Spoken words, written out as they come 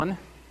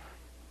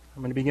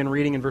I'm going to begin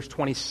reading in verse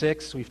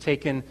 26. We've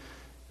taken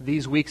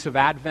these weeks of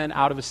Advent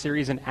out of a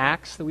series in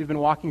Acts that we've been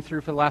walking through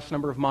for the last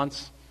number of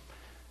months.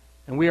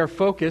 And we are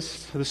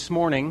focused this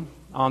morning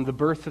on the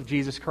birth of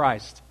Jesus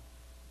Christ.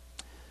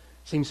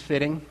 Seems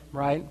fitting,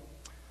 right?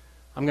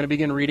 I'm going to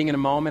begin reading in a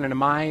moment,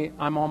 and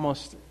I'm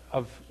almost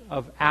of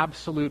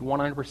absolute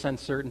 100%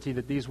 certainty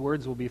that these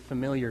words will be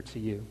familiar to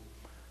you.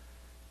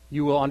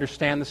 You will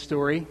understand the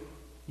story.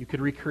 You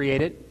could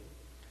recreate it.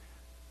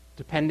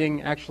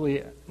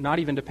 Not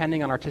even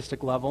depending on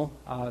artistic level,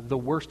 the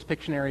worst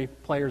Pictionary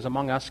players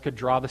among us could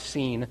draw the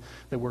scene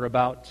that we're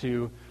about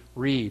to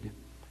read.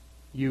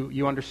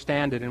 You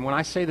understand it. And when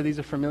I say that these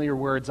are familiar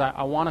words,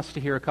 I want us to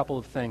hear a couple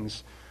of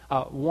things.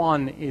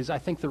 One is, I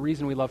think the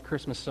reason we love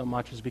Christmas so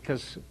much is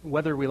because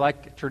whether we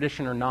like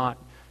tradition or not,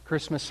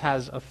 Christmas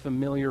has a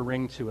familiar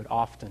ring to it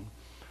often.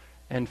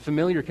 And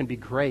familiar can be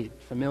great.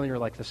 Familiar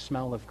like the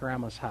smell of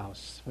Grandma's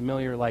house.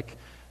 Familiar like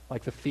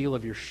the feel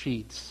of your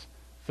sheets.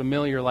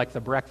 Familiar like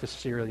the breakfast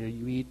cereal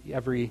you eat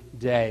every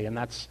day. And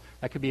that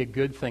could be a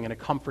good thing and a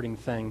comforting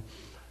thing.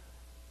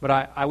 But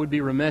I would be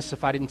remiss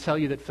if I didn't tell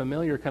you that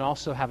familiar can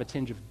also have a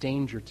tinge of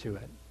danger to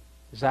it.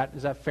 Is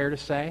that fair to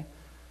say?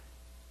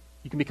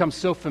 You can become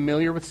so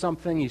familiar with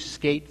something, you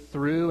skate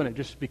through, and it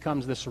just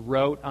becomes this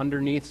rote,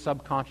 underneath,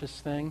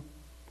 subconscious thing.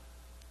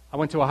 I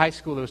went to a high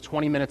school that was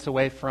 20 minutes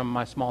away from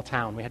my small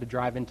town. We had to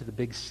drive into the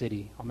big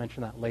city. I'll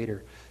mention that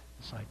later.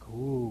 It's like,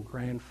 ooh,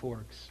 Grand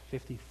Forks,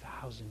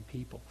 50,000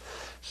 people.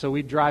 So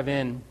we'd drive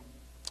in,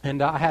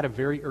 and I had a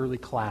very early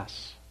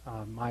class.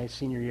 My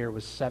senior year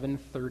was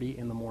 7:30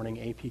 in the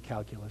morning, AP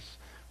Calculus,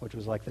 which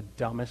was like the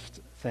dumbest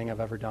thing I've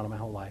ever done in my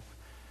whole life.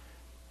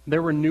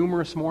 There were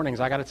numerous mornings,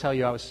 I got to tell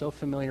you, I was so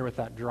familiar with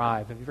that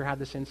drive. Have you ever had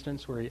this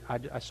instance where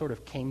I sort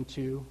of came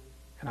to,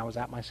 and I was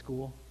at my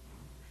school?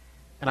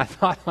 And I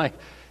thought,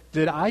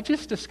 did I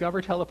just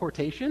discover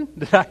teleportation?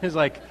 Did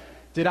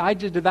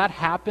that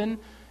happen?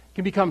 It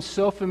can become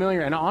so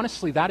familiar. And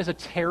honestly, that is a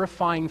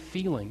terrifying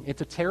feeling.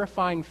 It's a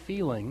terrifying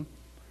feeling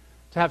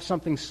to have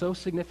something so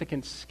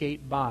significant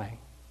skate by.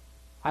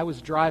 I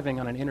was driving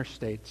on an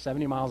interstate,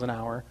 70 miles an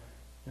hour,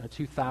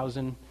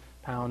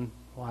 2,000-pound,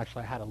 well,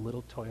 actually, I had a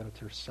little Toyota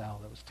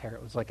Tercel that was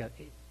terrible. It was like a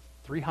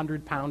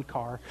 300-pound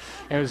car.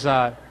 It was,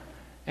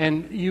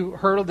 and you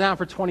hurtled down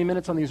for 20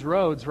 minutes on these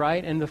roads,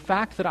 right? And the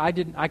fact that I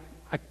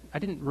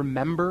didn't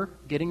remember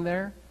getting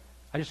there,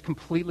 I just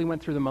completely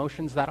went through the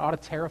motions, that ought to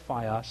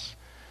terrify us.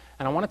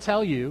 And I want to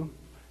tell you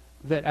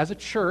that as a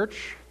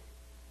church,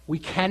 we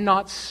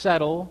cannot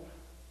settle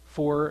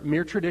for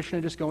mere tradition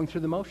of just going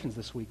through the motions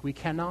this week. We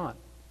cannot.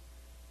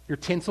 Your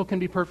tinsel can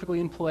be perfectly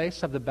in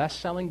place, have the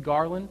best-selling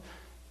garland.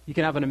 You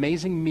can have an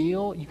amazing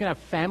meal. You can have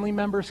family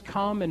members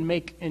come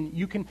and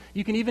you can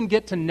even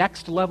get to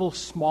next-level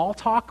small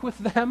talk with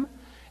them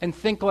and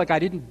think like, I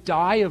didn't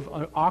die of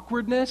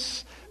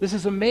awkwardness. This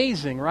is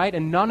amazing, right?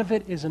 And none of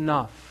it is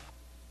enough.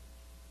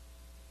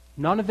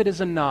 None of it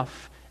is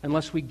enough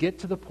unless we get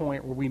to the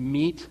point where we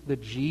meet the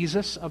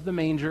Jesus of the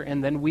manger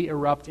and then we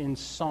erupt in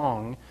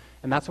song.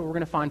 And that's what we're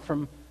going to find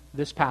from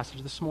this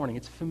passage this morning.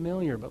 It's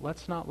familiar, but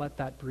let's not let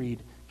that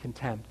breed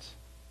contempt.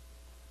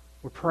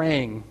 We're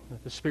praying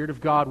that the Spirit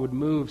of God would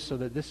move so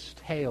that this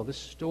tale, this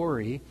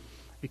story,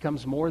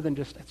 becomes more than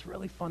just, it's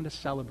really fun to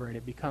celebrate.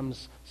 It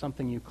becomes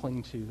something you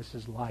cling to. This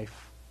is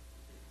life.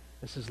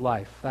 This is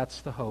life.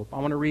 That's the hope. I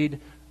want to read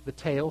the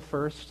tale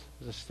first.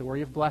 There's a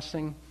story of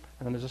blessing,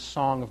 and then there's a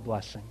song of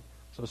blessing.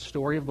 So a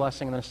story of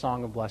blessing and then a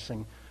song of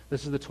blessing.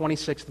 This is the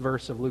 26th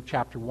verse of Luke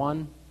chapter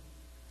 1.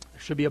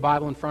 There should be a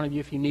Bible in front of you.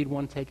 If you need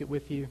one, take it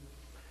with you.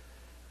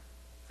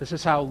 This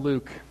is how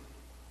Luke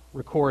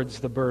records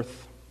the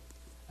birth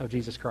of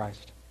Jesus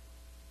Christ.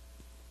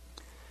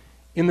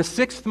 In the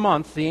 6th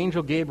month, the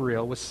angel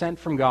Gabriel was sent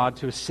from God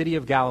to a city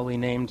of Galilee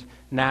named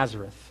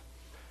Nazareth,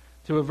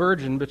 to a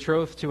virgin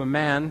betrothed to a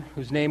man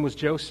whose name was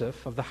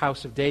Joseph of the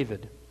house of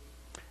David.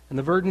 And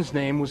the virgin's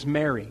name was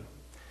Mary.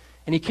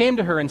 And he came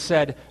to her and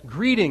said,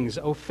 "Greetings,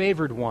 O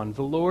favored one,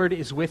 the Lord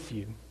is with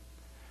you."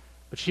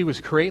 But she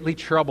was greatly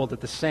troubled at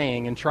the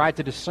saying and tried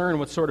to discern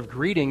what sort of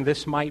greeting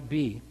this might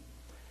be.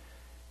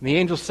 And the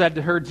angel said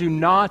to her, "Do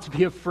not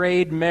be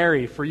afraid,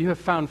 Mary, for you have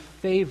found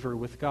favor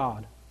with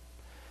God.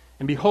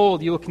 And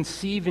behold, you will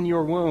conceive in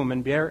your womb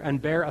and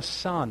bear a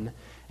son,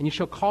 and you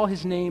shall call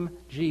his name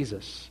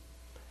Jesus.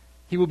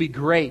 He will be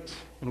great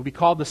and will be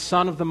called the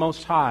Son of the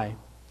Most High.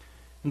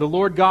 And the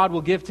Lord God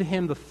will give to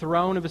him the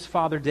throne of his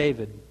father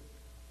David.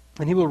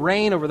 And he will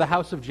reign over the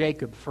house of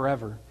Jacob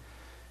forever.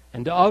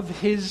 And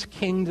of his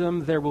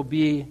kingdom there will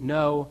be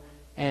no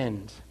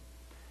end."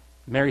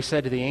 Mary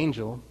said to the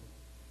angel,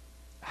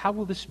 "How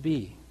will this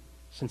be,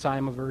 since I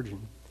am a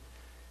virgin?"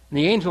 And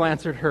the angel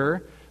answered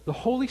her, "The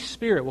Holy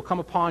Spirit will come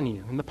upon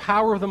you, and the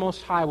power of the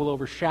Most High will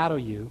overshadow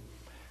you.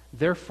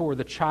 Therefore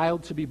the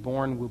child to be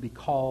born will be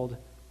called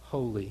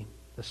Holy,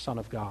 the Son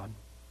of God.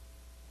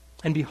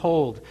 And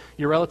behold,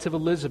 your relative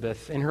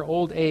Elizabeth, in her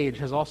old age,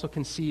 has also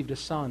conceived a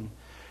son.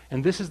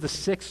 And this is the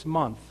 6th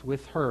month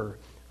with her,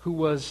 who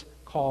was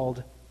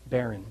called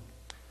barren.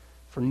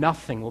 For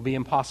nothing will be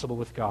impossible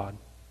with God."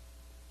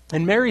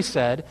 And Mary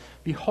said,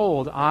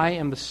 Behold, I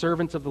am the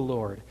servant of the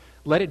Lord.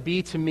 Let it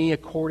be to me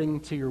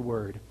according to your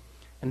word.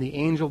 And the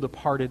angel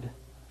departed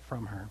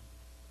from her.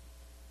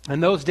 In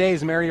those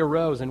days Mary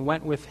arose and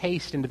went with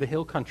haste into the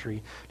hill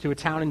country to a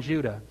town in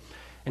Judah.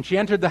 And she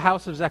entered the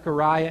house of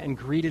Zechariah and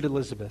greeted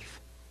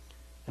Elizabeth.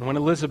 And when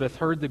Elizabeth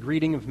heard the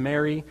greeting of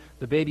Mary,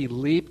 the baby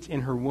leaped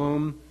in her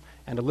womb,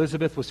 and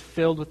Elizabeth was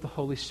filled with the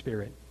Holy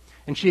Spirit.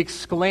 And she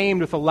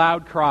exclaimed with a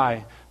loud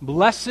cry,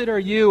 Blessed are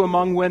you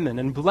among women,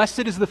 and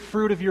blessed is the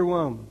fruit of your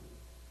womb.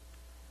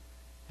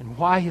 And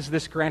why is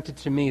this granted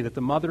to me, that the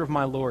mother of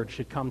my Lord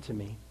should come to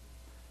me?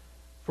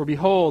 For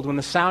behold, when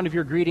the sound of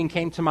your greeting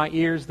came to my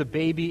ears, the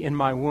baby in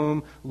my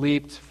womb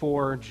leaped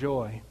for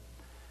joy.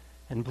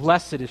 And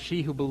blessed is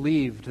she who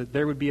believed that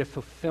there would be a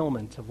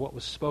fulfillment of what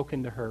was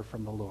spoken to her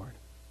from the Lord.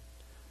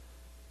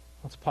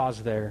 Let's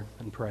pause there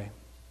and pray.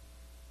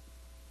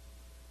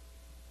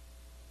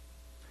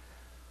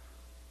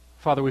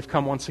 Father, we've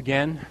come once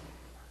again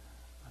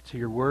to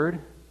your word.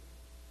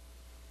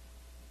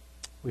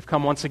 We've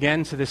come once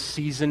again to this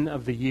season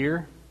of the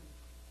year,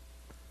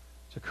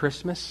 to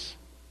Christmas.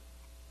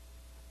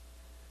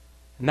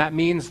 And that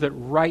means that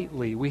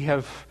rightly we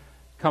have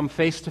come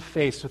face to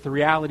face with the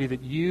reality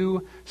that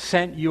you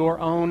sent your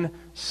own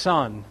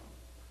Son.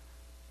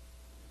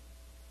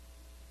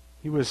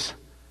 He was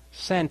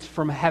sent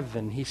from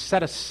heaven. He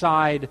set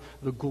aside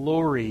the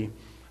glory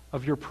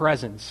of your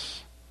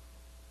presence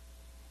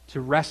to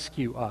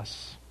rescue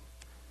us.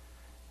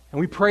 And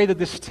we pray that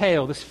this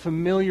tale, this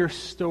familiar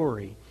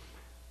story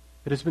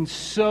that has been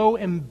so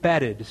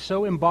embedded,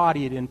 so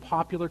embodied in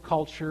popular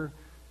culture,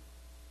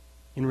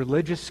 in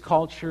religious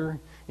culture,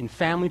 in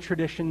family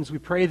traditions, we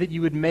pray that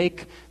you would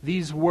make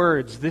these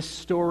words, this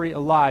story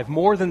alive.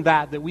 More than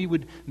that, that we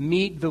would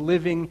meet the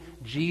living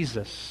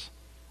Jesus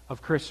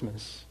of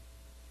Christmas.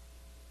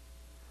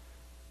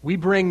 We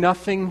bring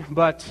nothing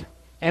but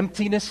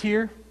emptiness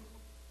here.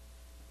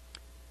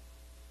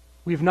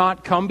 We've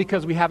not come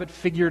because we have it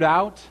figured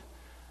out.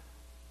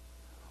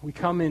 We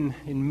come in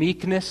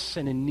meekness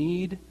and in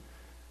need.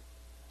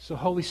 So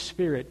Holy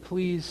Spirit,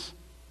 please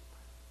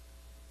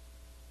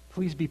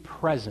be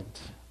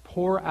present.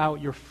 Pour out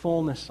your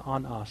fullness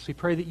on us. We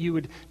pray that you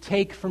would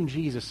take from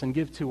Jesus and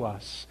give to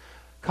us.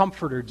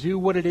 Comforter, do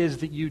what it is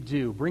that you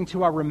do. Bring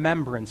to our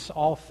remembrance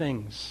all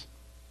things.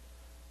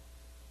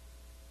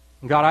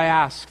 And God, I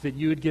ask that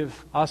you would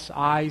give us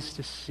eyes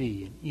to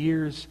see and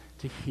ears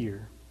to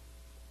hear.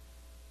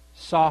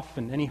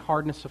 Soften any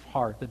hardness of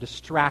heart, the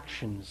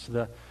distractions,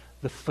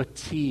 the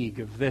fatigue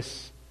of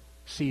this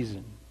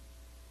season.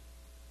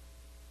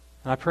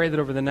 And I pray that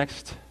over the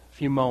next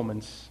few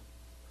moments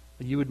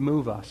that you would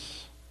move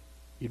us.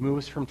 You'd move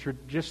us from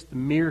just the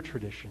mere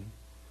tradition.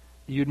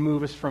 You'd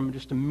move us from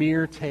just a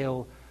mere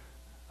tale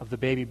of the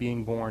baby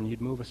being born.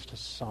 You'd move us to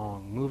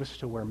song. Move us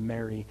to where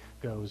Mary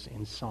goes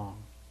in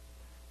song.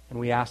 And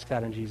we ask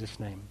that in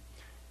Jesus' name.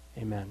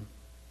 Amen.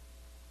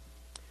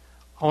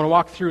 I want to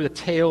walk through the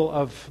tale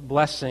of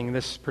blessing,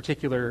 this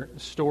particular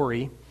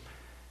story.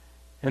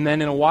 And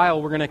then in a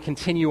while, we're going to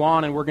continue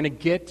on and we're going to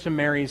get to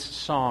Mary's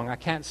song. I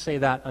can't say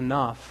that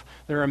enough.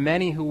 There are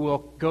many who will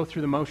go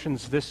through the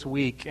motions this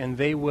week and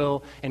they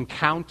will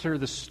encounter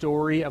the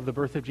story of the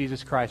birth of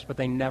Jesus Christ, but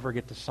they never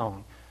get to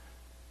song.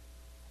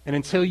 And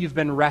until you've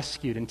been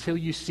rescued, until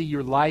you see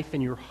your life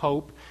and your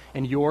hope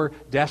and your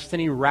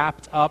destiny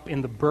wrapped up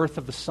in the birth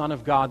of the Son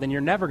of God, then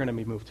you're never going to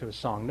be moved to a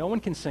song. No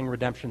one can sing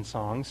redemption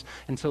songs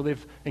until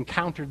they've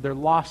encountered their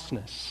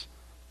lostness.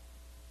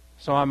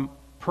 So I'm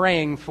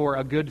praying for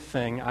a good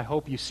thing. I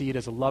hope you see it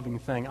as a loving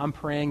thing. I'm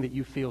praying that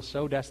you feel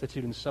so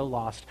destitute and so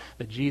lost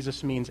that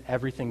Jesus means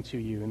everything to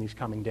you in these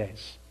coming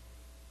days.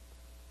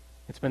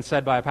 It's been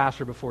said by a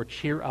pastor before,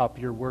 cheer up,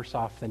 you're worse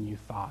off than you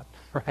thought,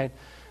 right?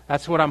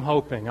 That's what I'm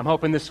hoping. I'm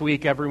hoping this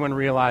week everyone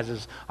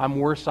realizes I'm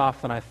worse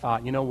off than I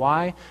thought. You know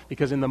why?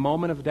 Because in the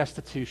moment of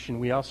destitution,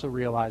 we also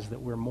realize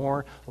that we're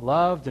more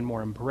loved and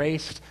more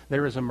embraced.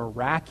 There is a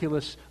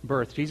miraculous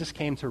birth. Jesus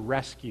came to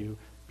rescue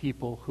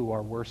people who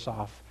are worse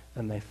off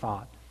than they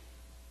thought.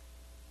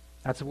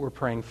 That's what we're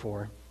praying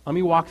for. Let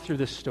me walk through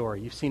this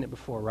story. You've seen it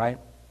before, right?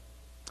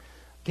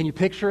 Can you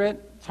picture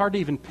it? It's hard to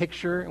even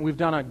picture, and we've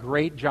done a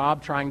great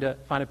job trying to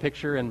find a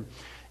picture. And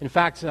in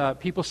fact,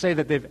 people say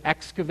that they've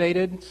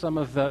excavated some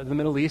of the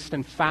Middle East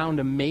and found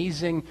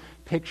amazing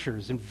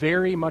pictures and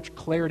very much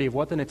clarity of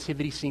what the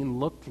nativity scene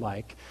looked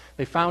like.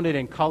 They found it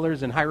in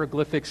colors and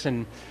hieroglyphics,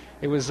 and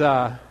it was,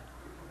 I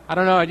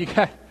don't know,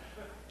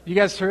 you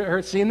guys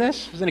seen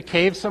this? It was in a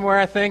cave somewhere,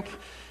 I think.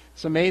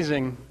 It's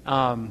amazing.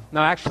 No,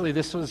 actually,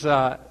 this was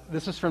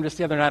from just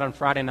the other night on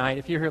Friday night.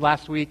 If you were here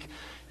last week,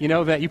 you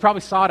know that you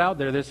probably saw it out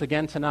there. There's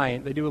again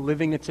tonight. They do a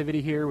living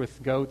nativity here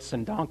with goats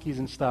and donkeys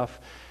and stuff.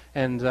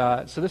 And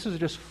so this was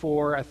just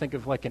I think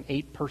of like an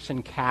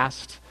 8-person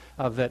cast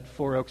that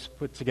Four Oaks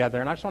put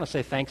together. And I just want to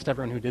say thanks to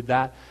everyone who did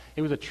that.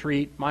 It was a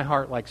treat. My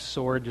heart like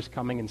soared just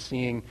coming and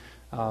seeing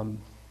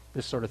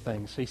this sort of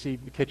thing. So you see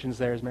the kitchens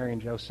there is Mary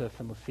and Joseph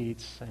and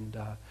Lafitte's. And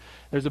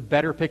there's a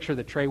better picture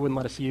that Trey wouldn't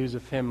let us use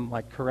of him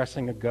like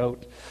caressing a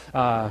goat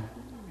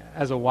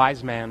as a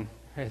wise man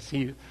as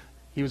he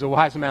He was a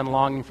wise man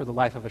longing for the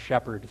life of a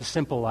shepherd. The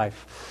simple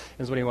life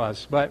is what he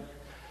was. But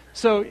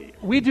so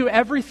we do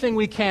everything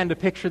we can to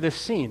picture this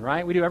scene,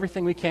 right? We do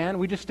everything we can.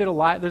 We just did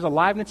there's a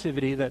live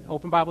nativity that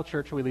Open Bible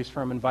Church, we released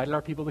from, invited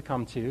our people to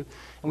come to.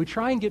 And we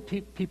try and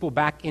get people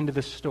back into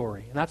this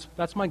story. And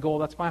that's my goal,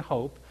 that's my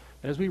hope.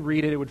 That as we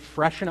read it, it would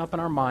freshen up in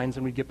our minds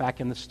and we'd get back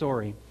in the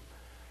story.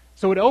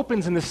 So it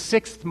opens in the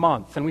 6th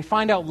month. And we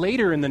find out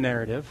later in the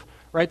narrative,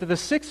 right, that the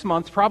 6th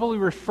month probably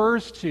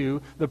refers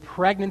to the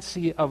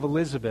pregnancy of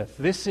Elizabeth.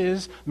 This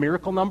is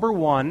miracle number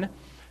 1.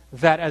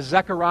 That, as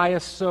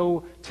Zechariah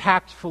so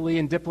tactfully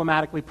and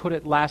diplomatically put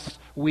it last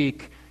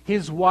week,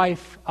 his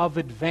wife of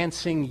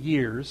advancing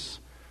years,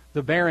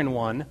 the barren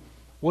one,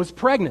 was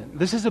pregnant.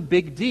 This is a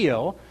big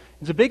deal.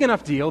 It's a big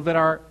enough deal that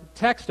our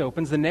text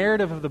opens, the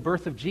narrative of the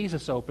birth of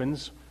Jesus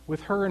opens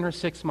with her in her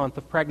 6th month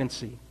of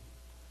pregnancy.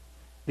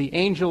 The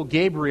angel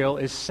Gabriel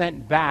is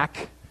sent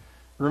back.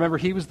 Remember,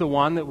 he was the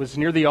one that was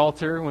near the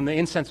altar when the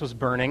incense was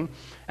burning.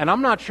 And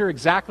I'm not sure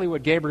exactly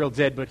what Gabriel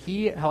did, but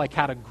he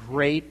had a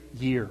great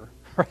year.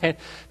 Right?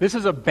 This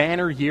is a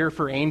banner year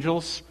for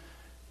angels,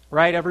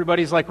 right?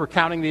 Everybody's like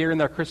recounting the year in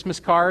their Christmas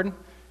card.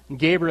 And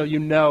Gabriel,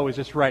 is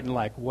just writing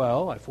like,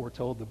 well, I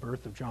foretold the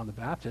birth of John the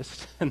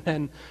Baptist. And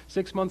then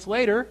 6 months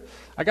later,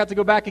 I got to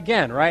go back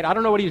again, right? I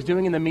don't know what he was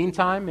doing in the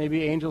meantime.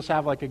 Maybe angels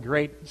have like a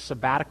great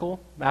sabbatical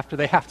after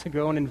they have to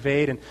go and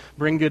invade and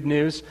bring good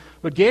news.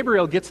 But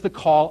Gabriel gets the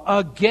call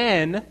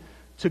again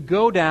to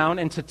go down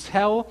and to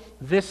tell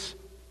this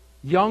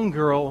young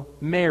girl,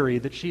 Mary,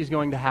 that she's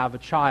going to have a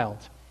child.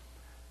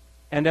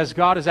 And as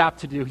God is apt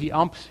to do, he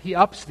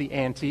ups the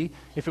ante.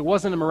 If it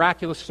wasn't a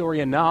miraculous story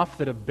enough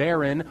that a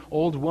barren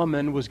old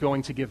woman was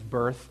going to give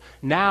birth,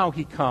 now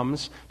he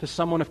comes to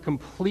someone of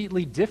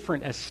completely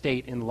different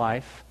estate in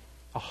life,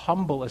 a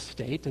humble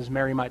estate, as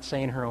Mary might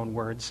say in her own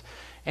words.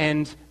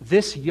 And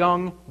this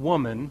young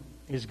woman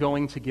is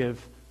going to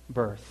give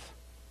birth.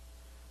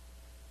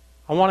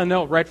 I want to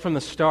note right from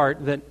the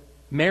start that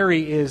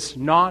Mary is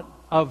not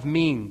of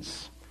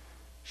means.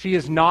 She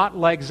is not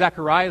like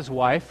Zechariah's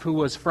wife, who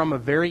was from a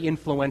very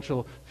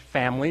influential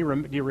family.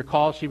 Do you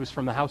recall she was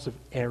from the house of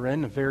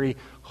Aaron, a very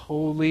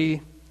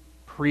holy,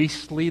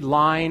 priestly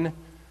line?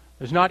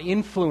 There's not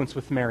influence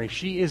with Mary.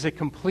 She is a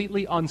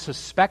completely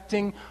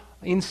unsuspecting,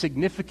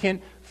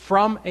 insignificant,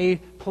 from a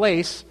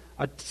place,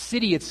 a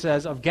city, it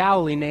says, of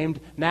Galilee named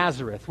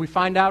Nazareth. We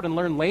find out and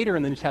learn later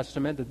in the New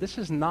Testament that this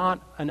is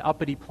not an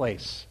uppity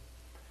place.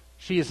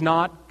 She has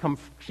not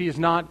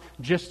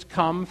just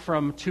come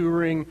from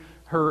touring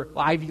her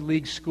Ivy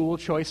League school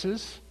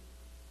choices.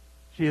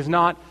 She has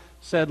not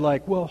said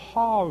like, well,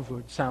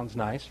 Harvard sounds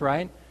nice,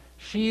 right?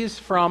 She's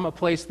from a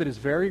place that is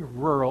very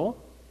rural.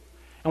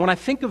 And when I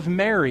think of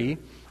Mary,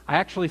 I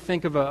actually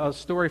think of a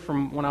story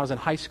from when I was in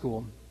high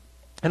school.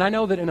 And I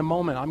know that in a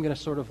moment I'm going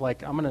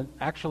to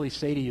actually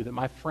say to you that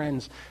my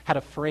friends had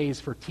a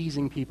phrase for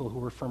teasing people who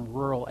were from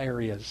rural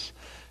areas.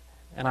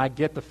 And I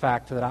get the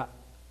fact that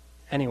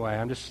Anyway,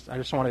 I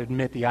just want to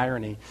admit the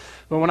irony.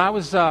 But when I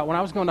was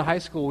going to high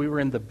school, we were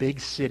in the big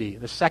city.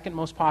 The second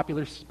most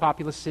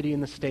populous city in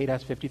the state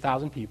has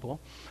 50,000 people.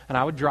 And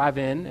I would drive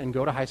in and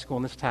go to high school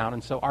in this town.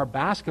 And so our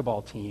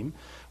basketball team,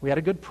 we had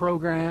a good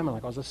program. And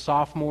I was a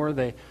sophomore.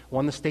 They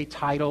won the state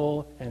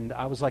title. And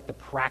I was like the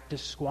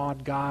practice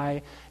squad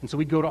guy. And so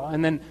we'd go to,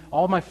 and then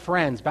all my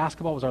friends,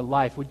 basketball was our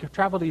life. We'd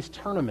travel to these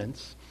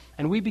tournaments.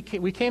 And we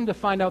came to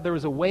find out there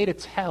was a way to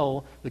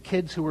tell the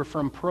kids who were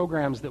from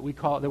programs that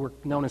were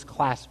known as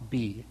Class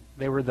B.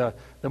 They were the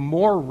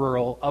more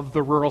rural of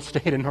the rural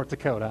state in North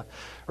Dakota,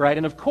 right?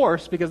 And of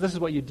course, because this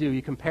is what you do,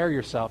 you compare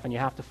yourself and you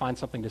have to find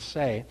something to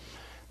say.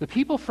 The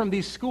people from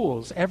these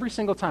schools, every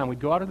single time we'd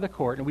go out into the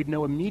court and we'd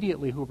know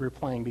immediately who we were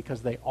playing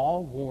because they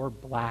all wore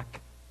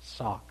black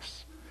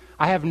socks.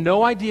 I have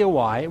no idea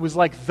why. It was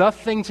like the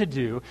thing to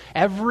do.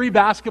 Every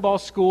basketball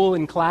school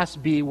in Class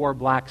B wore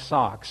black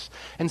socks.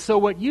 And so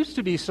what used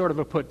to be sort of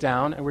a put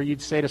down, where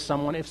you'd say to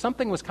someone, if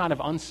something was kind of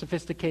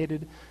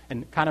unsophisticated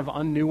and kind of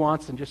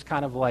unnuanced and just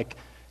kind of like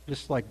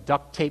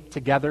duct taped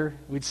together,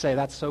 we'd say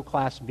that's so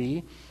Class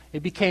B.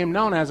 It became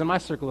known as, in my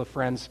circle of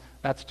friends,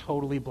 that's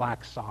totally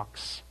black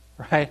socks,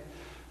 right?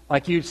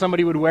 Like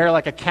somebody would wear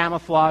like a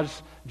camouflage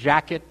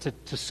jacket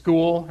to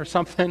school or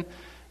something.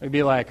 It'd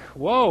be like,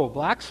 whoa,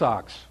 black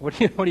socks. What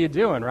are you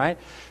doing, right?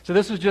 So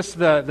this was just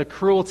the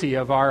cruelty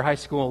of our high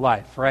school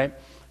life, right?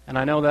 And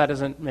I know that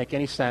doesn't make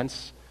any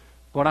sense.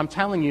 But I'm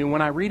telling you,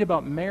 when I read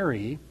about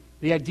Mary,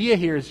 the idea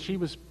here is she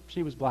was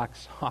black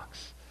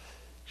socks.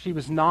 She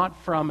was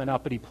not from an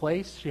uppity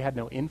place. She had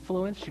no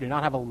influence. She did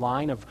not have a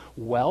line of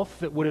wealth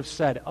that would have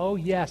said, oh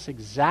yes,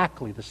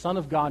 exactly, the Son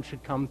of God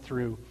should come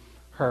through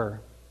her.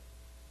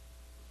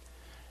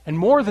 And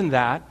more than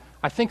that,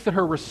 I think that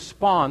her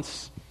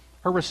response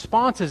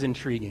is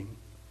intriguing.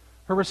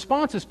 Her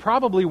response is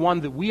probably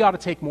one that we ought to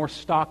take more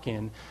stock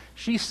in.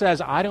 She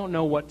says, I don't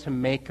know what to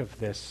make of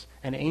this.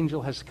 An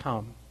angel has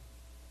come.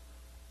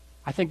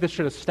 I think this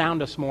should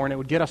astound us more, and it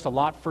would get us a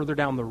lot further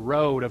down the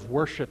road of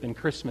worship in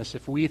Christmas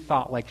if we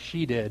thought like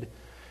she did.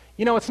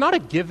 You know, it's not a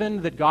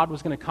given that God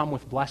was going to come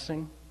with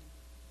blessing.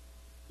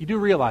 You do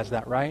realize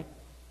that, right?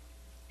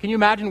 Can you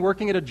imagine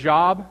working at a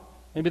job?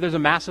 Maybe there's a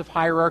massive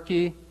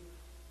hierarchy.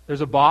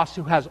 There's a boss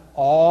who has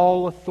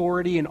all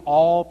authority and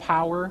all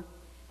power.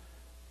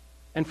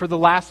 And for the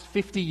last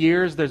 50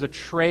 years, there's a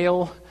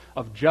trail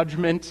of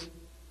judgment.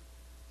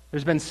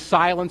 There's been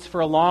silence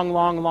for a long,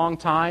 long, long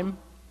time.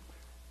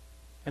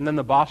 And then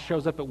the boss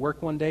shows up at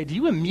work one day. Do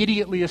you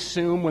immediately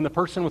assume, when the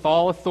person with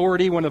all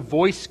authority, when a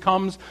voice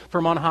comes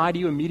from on high, do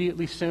you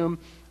immediately assume,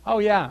 oh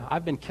yeah,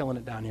 I've been killing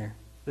it down here.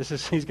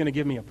 He's going to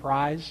give me a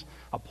prize,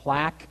 a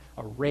plaque,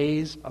 a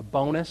raise, a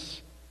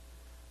bonus.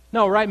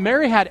 No, right?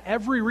 Mary had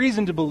every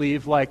reason to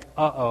believe, like,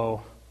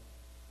 uh-oh,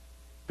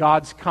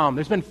 God's come.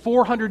 There's been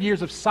 400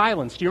 years of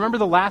silence. Do you remember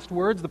the last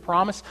words, the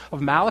promise of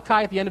Malachi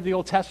at the end of the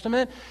Old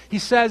Testament? He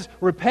says,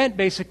 repent,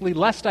 basically,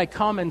 lest I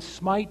come and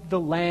smite the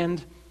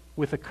land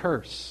with a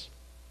curse.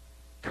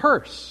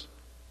 Curse.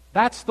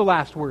 That's the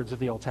last words of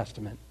the Old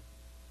Testament.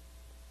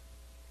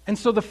 And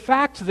so the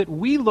fact that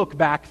we look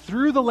back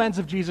through the lens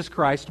of Jesus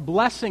Christ,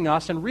 blessing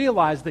us, and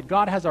realize that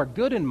God has our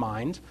good in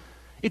mind,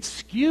 it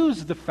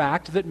skews the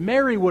fact that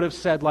Mary would have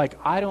said, like,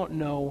 I don't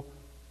know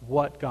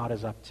what God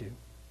is up to.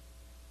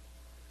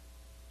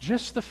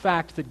 Just the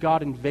fact that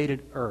God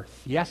invaded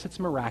earth. Yes, it's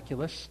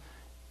miraculous.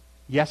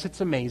 Yes,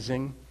 it's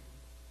amazing.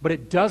 But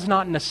it does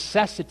not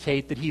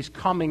necessitate that he's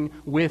coming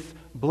with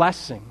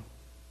blessing.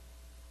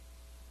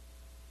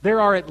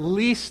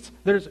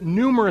 There's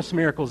numerous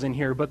miracles in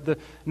here, but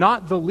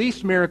not the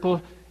least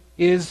miracle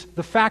is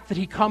the fact that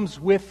he comes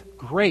with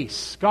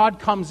grace. God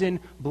comes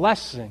in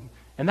blessing.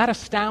 And that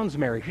astounds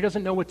Mary. She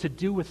doesn't know what to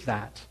do with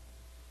that.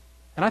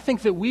 And I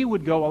think that we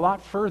would go a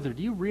lot further.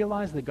 Do you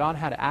realize that God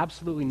had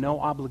absolutely no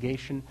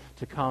obligation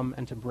to come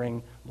and to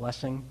bring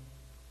blessing?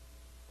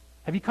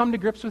 Have you come to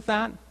grips with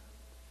that? Do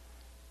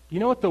you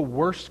know what the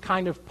worst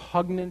kind of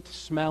pungent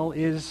smell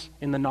is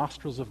in the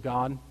nostrils of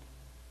God?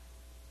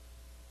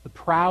 The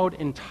proud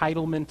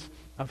entitlement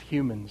of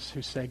humans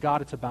who say,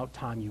 God, it's about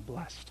time you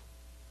blessed.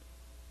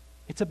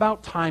 It's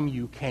about time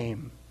you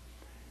came.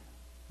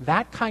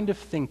 That kind of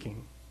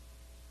thinking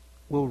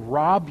will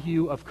rob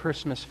you of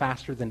Christmas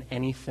faster than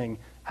anything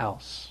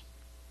else.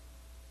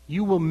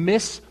 You will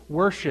miss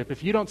worship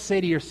if you don't say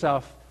to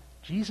yourself,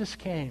 Jesus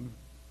came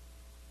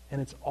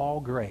and it's all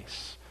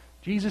grace.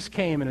 Jesus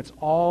came and it's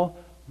all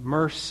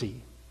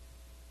mercy.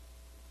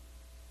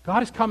 God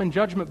has come in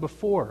judgment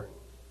before.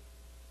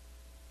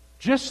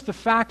 Just the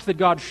fact that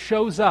God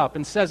shows up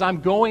and says, I'm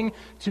going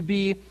to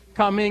be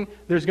coming,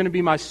 there's going to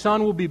be, my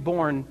son will be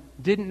born,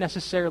 didn't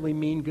necessarily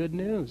mean good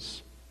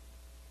news.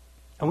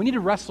 And we need to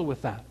wrestle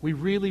with that. We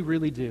really,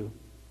 really do.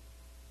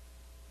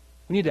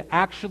 We need to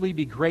actually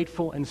be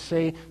grateful and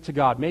say to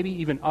God, maybe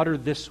even utter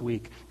this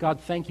week,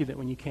 God, thank you that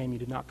when you came, you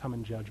did not come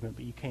in judgment,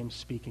 but you came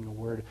speaking a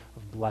word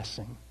of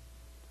blessing.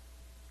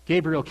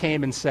 Gabriel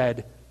came and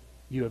said,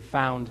 you have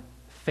found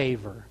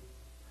favor.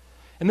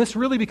 And this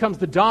really becomes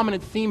the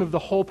dominant theme of the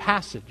whole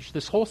passage,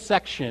 this whole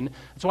section.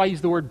 That's why I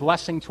use the word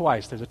blessing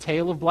twice. There's a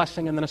tale of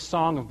blessing and then a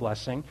song of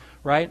blessing,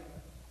 right?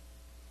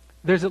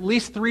 There's at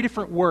least 3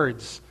 different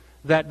words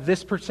that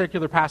this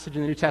particular passage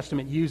in the New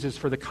Testament uses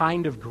for the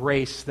kind of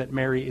grace that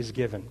Mary is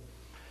given.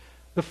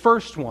 The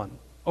first one,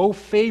 O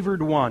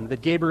favored one,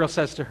 that Gabriel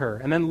says to her.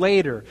 And then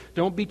later,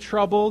 don't be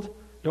troubled,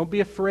 don't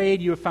be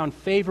afraid, you have found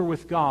favor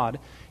with God,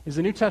 is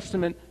the New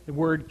Testament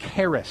word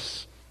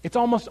charis. It's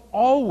almost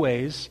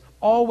always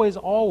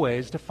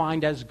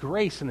defined as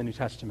grace in the New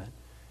Testament.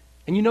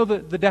 And you know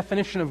the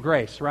definition of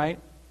grace, right?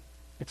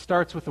 It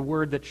starts with a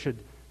word that should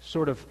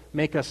sort of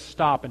make us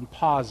stop and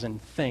pause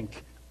and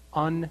think.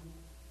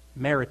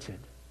 Unmerited.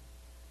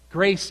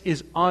 Grace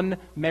is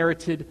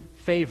unmerited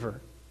favor.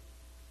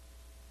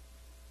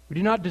 We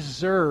do not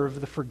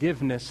deserve the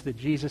forgiveness that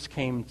Jesus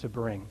came to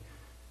bring.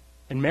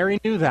 And Mary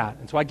knew that.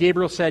 That's why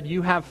Gabriel said,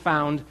 you have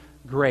found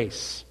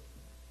grace.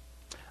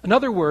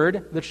 Another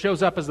word that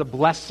shows up as the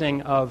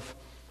blessing of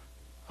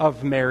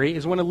Mary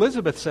is when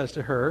Elizabeth says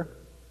to her,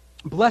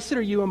 blessed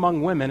are you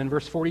among women, in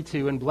verse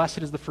 42, and blessed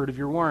is the fruit of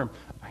your womb.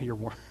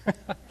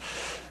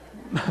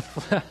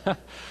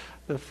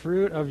 The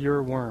fruit of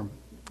your womb.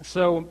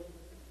 So,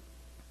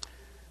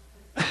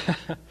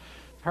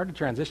 it's hard to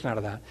transition out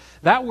of that.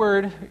 That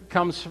word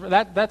comes from,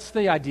 that's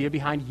the idea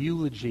behind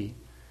eulogy.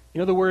 You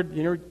know the word,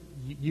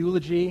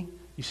 eulogy?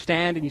 You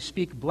stand and you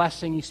speak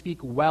blessing, you speak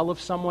well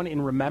of someone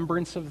in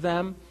remembrance of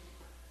them.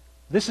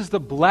 This is the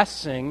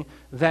blessing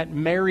that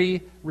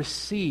Mary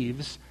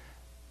receives,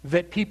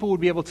 that people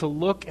would be able to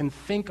look and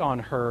think on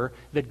her,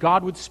 that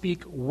God would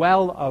speak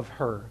well of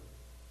her.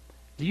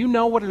 Do you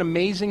know what an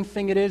amazing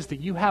thing it is that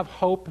you have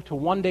hope to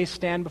one day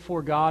stand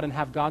before God and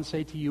have God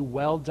say to you,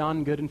 well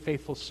done, good and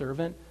faithful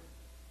servant?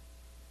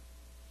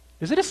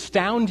 Does it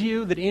astound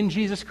you that in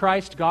Jesus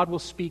Christ God will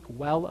speak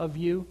well of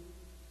you?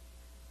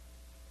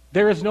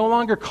 There is no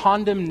longer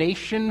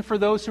condemnation for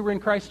those who are in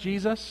Christ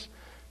Jesus.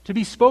 To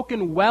be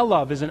spoken well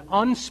of is an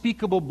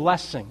unspeakable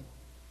blessing.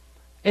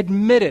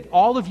 Admit it.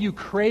 All of you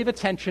crave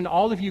attention.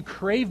 All of you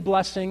crave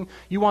blessing.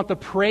 You want the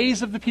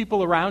praise of the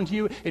people around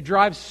you. It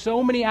drives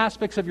so many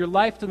aspects of your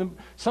life.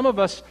 Some of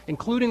us,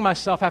 including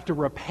myself, have to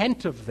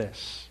repent of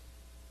this.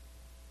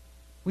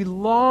 We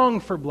long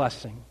for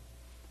blessing.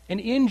 And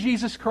in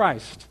Jesus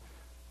Christ,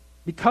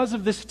 because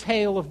of this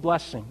tale of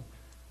blessing,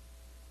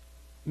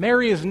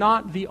 Mary is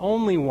not the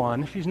only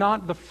one. She's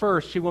not the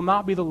first. She will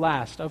not be the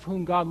last of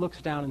whom God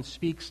looks down and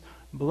speaks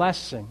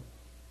blessing,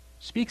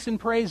 speaks in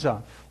praise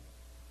of.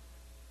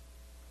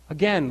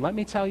 Again, let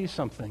me tell you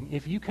something.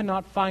 If you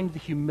cannot find the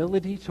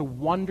humility to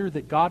wonder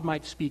that God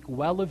might speak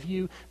well of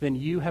you, then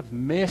you have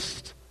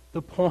missed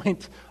the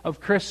point of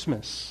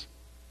Christmas.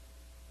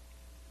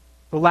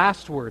 The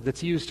last word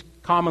that's used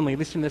commonly, at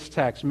least in this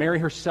text, Mary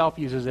herself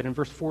uses it in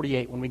verse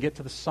 48. When we get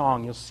to the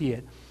song, you'll see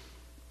it.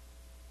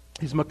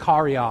 Is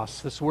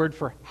makarios. This word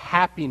for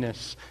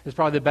happiness is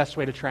probably the best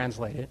way to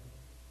translate it.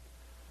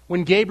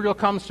 When Gabriel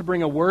comes to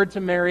bring a word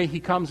to Mary, he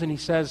comes and he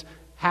says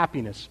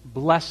happiness,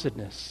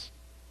 blessedness.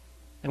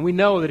 And we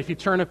know that if you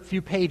turn a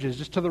few pages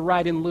just to the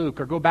right in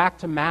Luke or go back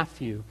to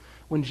Matthew,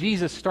 when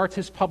Jesus starts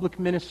his public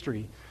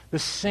ministry, the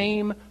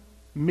same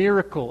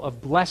miracle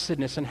of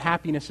blessedness and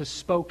happiness is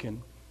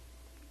spoken.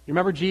 You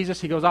remember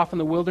Jesus? He goes off in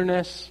the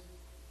wilderness.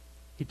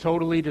 He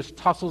totally just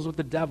tussles with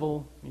the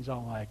devil. He's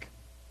all like,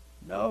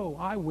 no,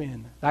 I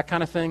win. That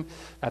kind of thing.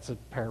 That's a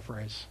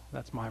paraphrase.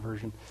 That's my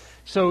version.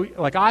 So,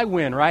 like, I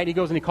win, right? He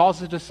goes and he calls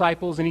his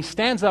disciples and he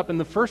stands up in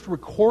the first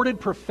recorded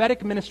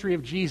prophetic ministry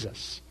of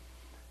Jesus.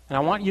 And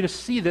I want you to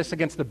see this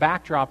against the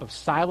backdrop of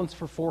silence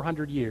for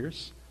 400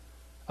 years,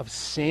 of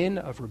sin,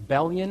 of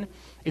rebellion.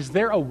 Is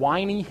there a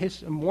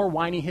more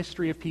whiny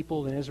history of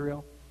people than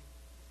Israel?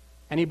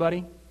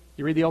 Anybody?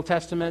 You read the Old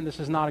Testament, this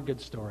is not a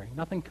good story.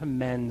 Nothing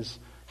commends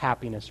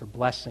happiness or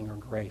blessing or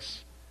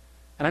grace.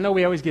 And I know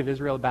we always give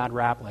Israel a bad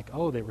rap, like,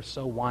 oh, they were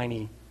so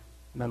whiny.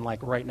 And then,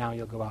 like, right now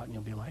you'll go out and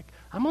you'll be like,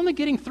 I'm only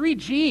getting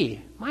 3G.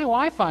 My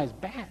Wi-Fi is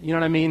bad. You know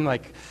what I mean?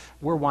 Like,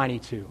 we're whiny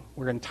too.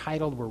 We're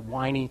entitled. We're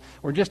whiny.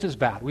 We're just as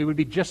bad. We would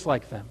be just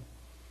like them.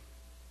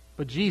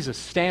 But Jesus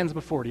stands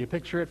before. Do you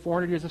picture it?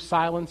 400 years of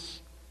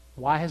silence.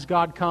 Why has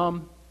God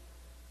come?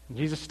 And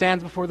Jesus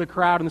stands before the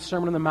crowd in the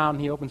Sermon on the Mount,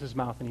 and he opens his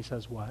mouth and he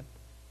says what?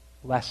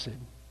 Blessed.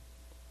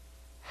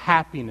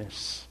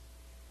 Happiness.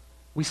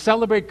 We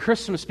celebrate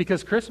Christmas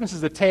because Christmas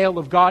is a tale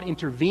of God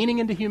intervening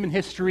into human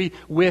history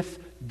with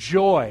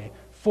joy,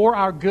 for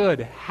our good,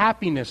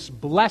 happiness,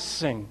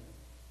 blessing.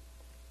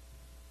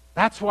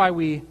 That's why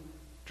we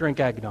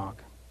drink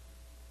eggnog.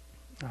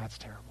 Oh, that's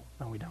terrible.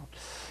 No, we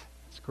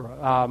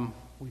don't.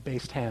 We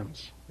baste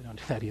hams. We don't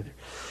do that either.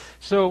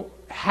 So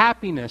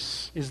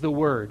happiness is the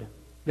word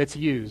that's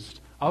used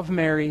of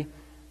Mary.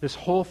 This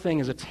whole thing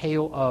is a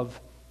tale of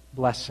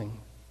blessing.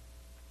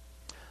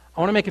 I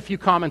want to make a few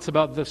comments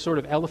about the sort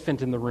of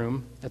elephant in the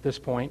room at this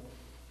point.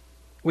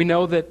 We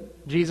know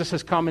that Jesus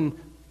has come in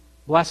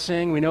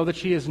blessing. We know that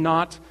she is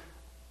not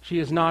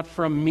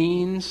from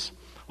means,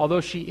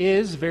 although she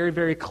is very,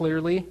 very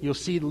clearly. You'll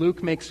see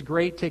Luke takes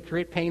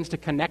great pains to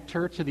connect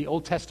her to the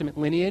Old Testament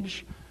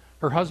lineage.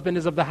 Her husband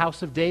is of the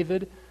house of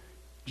David.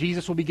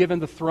 Jesus will be given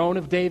the throne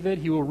of David.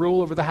 He will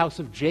rule over the house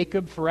of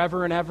Jacob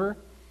forever and ever.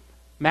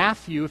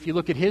 Matthew, if you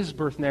look at his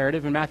birth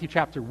narrative in Matthew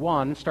chapter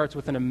 1, starts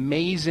with an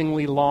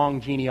amazingly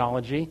long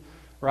genealogy,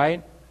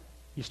 right?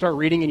 You start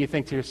reading and you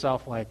think to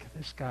yourself, like,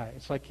 this guy,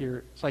 it's like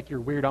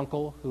your weird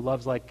uncle who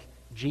loves, like,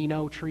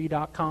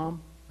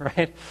 genotree.com,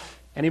 right?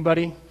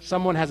 Anybody?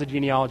 Someone has a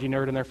genealogy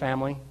nerd in their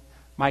family.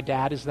 My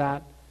dad is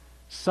that.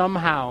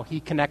 Somehow he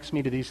connects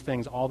me to these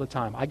things all the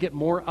time. I get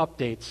more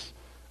updates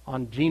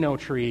on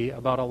GenoTree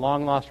about a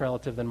long-lost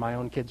relative than my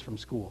own kids from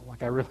school.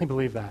 Like, I really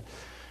believe that.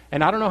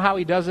 And I don't know how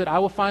he does it. I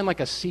will find like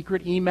a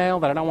secret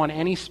email that I don't want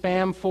any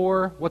spam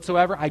for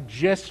whatsoever. I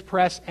just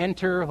press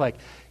enter, like,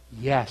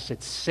 yes,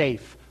 it's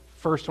safe.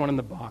 First one in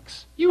the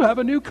box. You have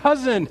a new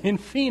cousin in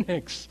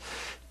Phoenix.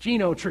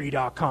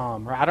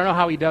 Genotree.com. I don't know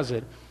how he does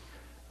it.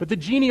 But the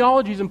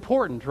genealogy is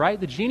important, right?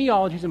 The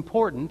genealogy is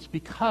important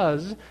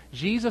because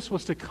Jesus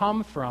was to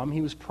come from,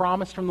 he was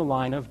promised from the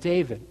line of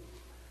David.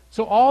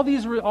 So all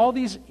these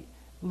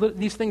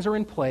things are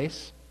in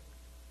place.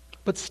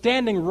 But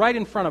standing right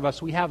in front of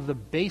us, we have the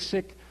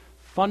basic,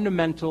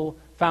 fundamental,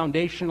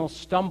 foundational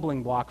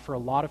stumbling block for a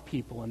lot of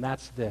people, and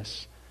that's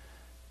this.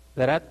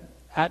 That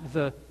at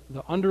the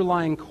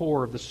underlying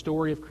core of the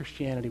story of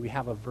Christianity, we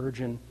have a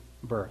virgin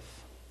birth.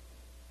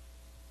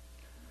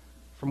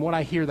 From what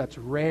I hear, that's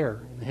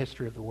rare in the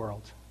history of the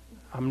world.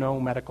 I'm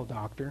no medical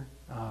doctor.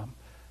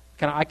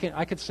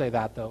 I could say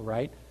that, though,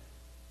 right?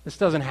 This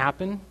doesn't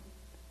happen.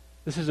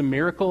 This is a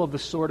miracle of the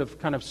sort of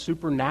kind of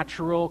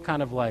supernatural,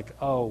 kind of like,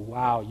 oh,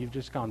 wow, you've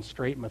just gone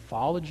straight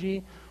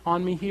mythology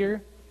on me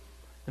here.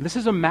 And this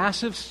is a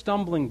massive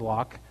stumbling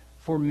block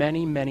for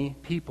many, many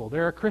people.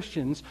 There are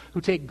Christians who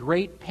take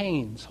great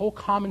pains, whole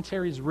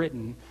commentaries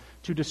written,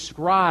 to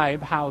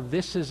describe how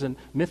this is a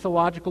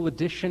mythological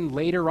addition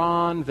later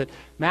on, that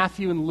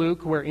Matthew and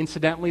Luke, where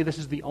incidentally this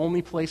is the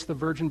only place the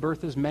virgin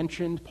birth is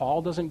mentioned.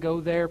 Paul doesn't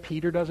go there.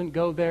 Peter doesn't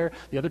go there.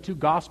 The other two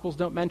Gospels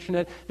don't mention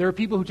it. There are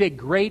people who take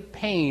great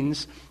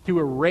pains to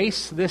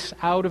erase this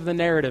out of the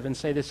narrative and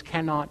say this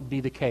cannot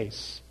be the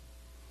case.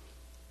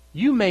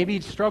 You may be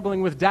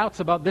struggling with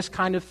doubts about this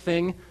kind of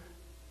thing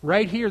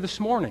right here this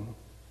morning.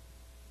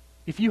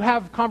 If you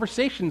have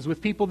conversations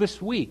with people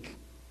this week,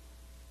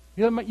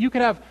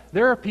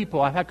 There are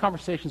people, I've had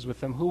conversations with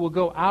them, who will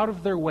go out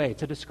of their way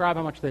to describe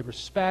how much they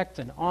respect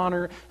and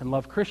honor and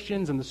love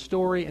Christians and the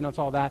story and it's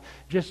all that.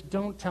 Just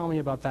don't tell me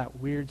about that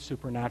weird,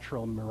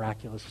 supernatural,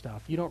 miraculous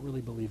stuff. You don't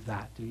really believe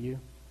that, do you?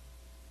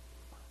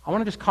 I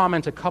want to just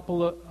comment a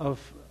couple of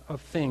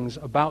things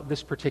about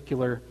this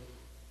particular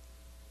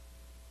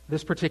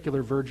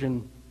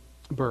virgin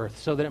birth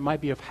so that it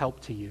might be of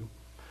help to you.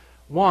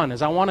 One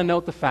is I want to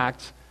note the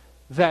fact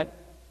that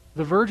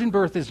the virgin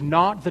birth is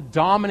not the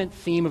dominant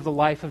theme of the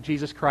life of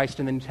Jesus Christ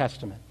in the New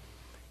Testament.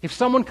 If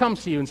someone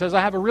comes to you and says, I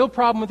have a real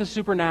problem with the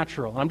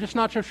supernatural, I'm just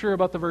not so sure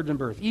about the virgin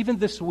birth, even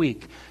this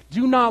week,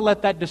 do not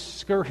let that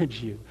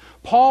discourage you.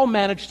 Paul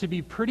managed to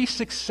be pretty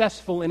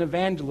successful in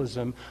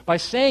evangelism by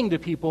saying to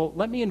people,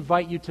 let me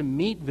invite you to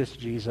meet this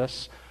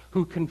Jesus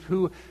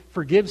who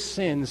forgives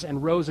sins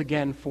and rose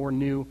again for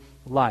new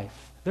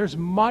life. There's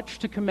much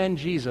to commend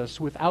Jesus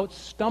without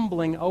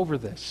stumbling over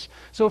this.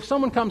 So if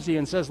someone comes to you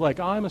and says, like,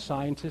 I'm a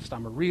scientist,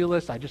 I'm a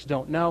realist, I just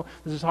don't know,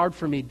 this is hard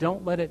for me,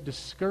 don't let it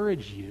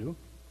discourage you.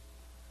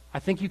 I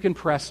think you can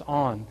press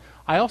on.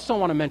 I also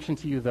want to mention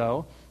to you,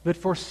 though, that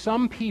for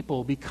some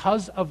people,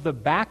 because of the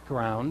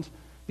background,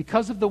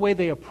 because of the way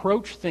they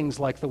approach things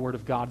like the Word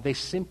of God, they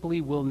simply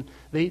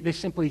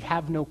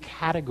have no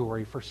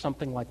category for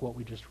something like what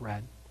we just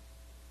read.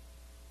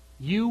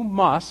 You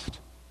must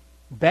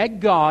beg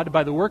God,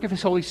 by the work of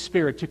His Holy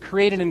Spirit, to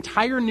create an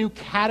entire new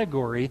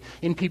category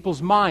in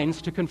people's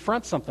minds to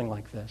confront something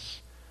like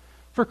this.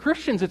 For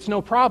Christians, it's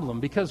no problem,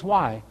 because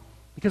why?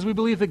 Because we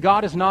believe that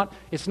God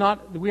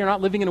we are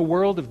not living in a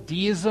world of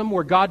deism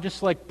where God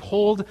just like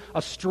pulled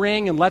a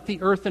string and let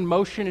the earth in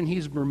motion and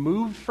He's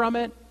removed from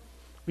it.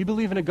 We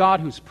believe in a God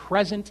who's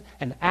present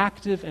and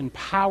active and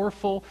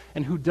powerful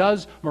and who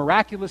does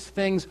miraculous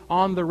things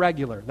on the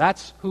regular.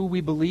 That's who we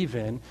believe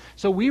in.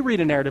 So we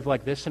read a narrative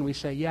like this and we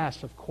say,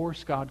 yes, of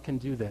course God can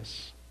do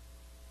this.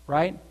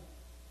 Right?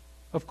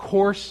 Of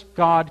course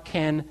God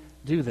can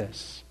do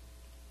this.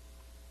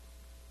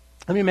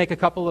 Let me make a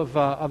couple of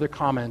other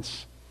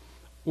comments.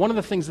 One of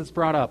the things that's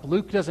brought up,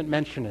 Luke doesn't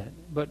mention it,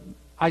 but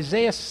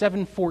Isaiah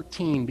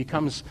 7:14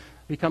 becomes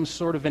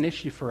sort of an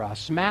issue for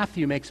us.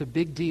 Matthew makes a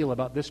big deal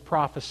about this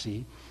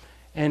prophecy,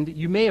 and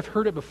you may have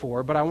heard it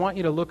before, but I want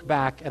you to look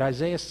back at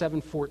Isaiah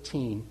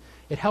 7:14.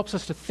 It helps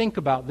us to think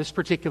about this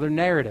particular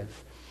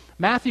narrative.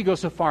 Matthew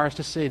goes so far as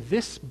to say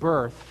this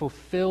birth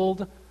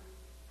fulfilled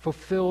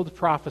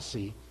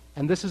prophecy,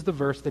 and this is the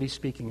verse that he's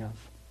speaking of.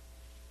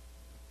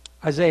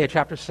 Isaiah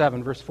chapter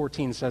 7, verse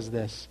 14 says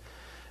this,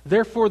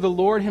 Therefore the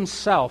Lord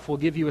Himself will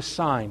give you a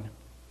sign.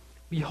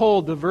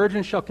 Behold, the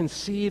virgin shall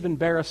conceive and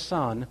bear a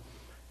son,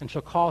 and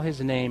shall call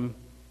His name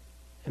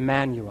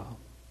Emmanuel.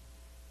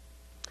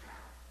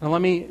 Now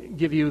let me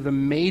give you the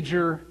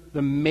major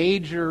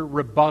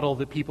rebuttal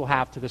that people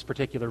have to this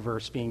particular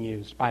verse being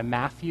used by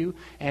Matthew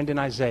and in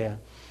Isaiah.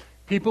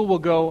 People will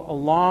go a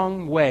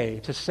long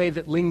way to say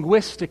that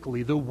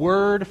linguistically the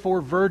word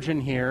for virgin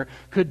here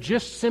could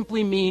just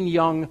simply mean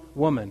young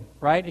woman,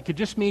 right? It could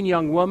just mean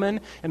young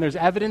woman, and there's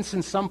evidence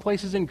in some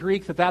places in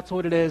Greek that that's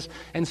what it is.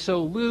 And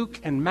so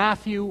Luke and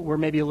Matthew were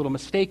maybe a little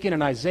mistaken,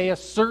 and Isaiah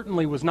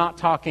certainly was not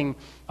talking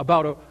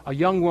about a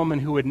young woman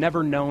who had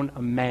never known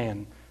a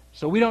man.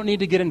 So we don't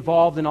need to get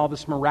involved in all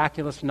this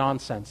miraculous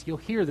nonsense. You'll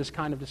hear this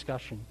kind of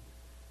discussion.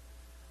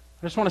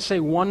 I just want to say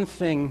one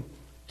thing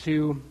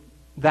to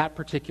that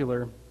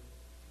particular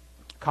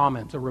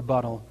comment, a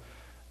rebuttal.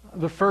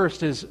 The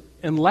first is,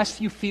 unless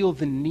you feel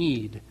the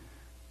need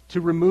to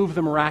remove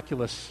the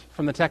miraculous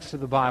from the text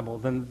of the Bible,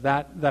 then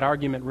that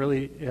argument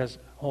really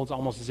holds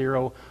almost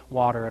zero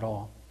water at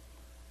all.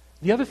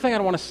 The other thing I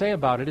want to say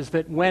about it is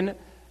that when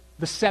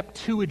the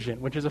Septuagint,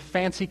 which is a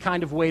fancy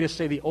kind of way to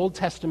say the Old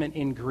Testament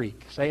in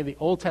Greek,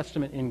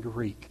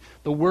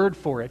 the word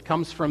for it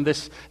comes from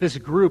this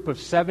group of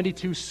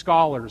 72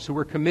 scholars who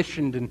were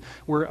commissioned and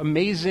were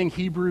amazing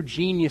Hebrew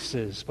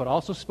geniuses, but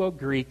also spoke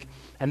Greek,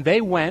 and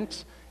they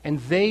went and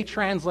they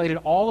translated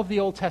all of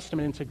the Old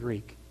Testament into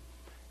Greek.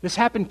 This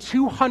happened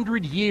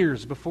 200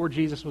 years before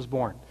Jesus was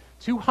born.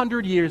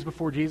 200 years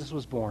before Jesus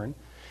was born.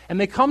 And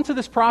they come to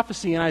this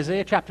prophecy in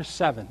Isaiah chapter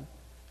 7. And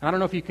I don't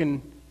know if you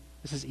can,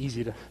 this is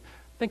easy to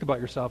think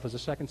about yourself as a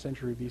 2nd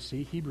century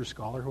BC Hebrew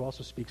scholar who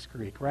also speaks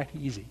Greek, right?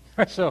 Easy.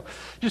 So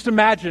just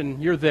imagine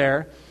you're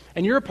there,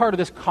 and you're a part of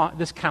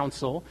this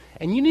council,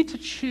 and you need to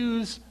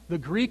choose the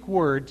Greek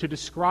word to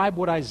describe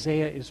what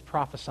Isaiah is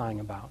prophesying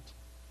about.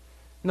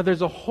 Now,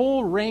 there's a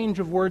whole range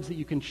of words that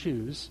you can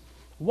choose,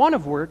 one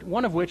of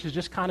which is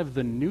just kind of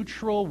the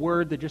neutral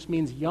word that just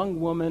means young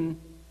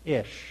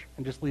woman-ish,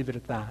 and just leave it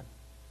at that.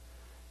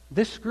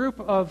 This group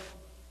of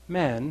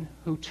men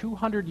who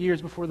 200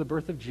 years before the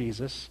birth of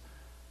Jesus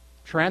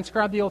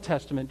transcribed the Old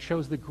Testament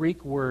chose the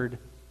Greek word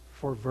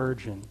for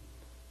virgin,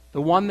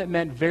 the one that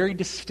meant very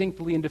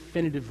distinctly and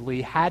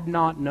definitively had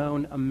not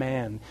known a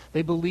man.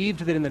 They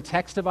believed that in the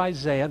text of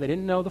Isaiah, they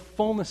didn't know the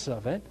fullness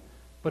of it,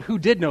 but who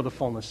did know the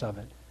fullness of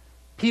it?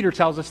 Peter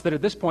tells us that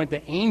at this point,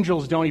 the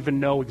angels don't even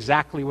know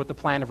exactly what the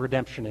plan of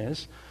redemption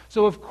is.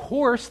 So of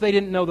course they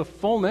didn't know the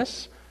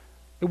fullness.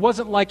 It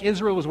wasn't like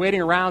Israel was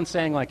waiting around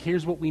saying, like,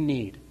 here's what we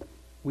need.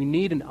 We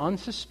need an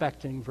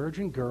unsuspecting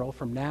virgin girl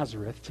from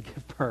Nazareth to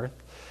give birth,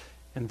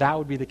 and that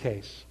would be the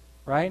case,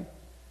 right?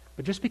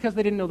 But just because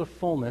they didn't know the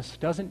fullness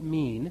doesn't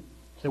mean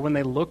that when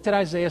they looked at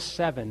Isaiah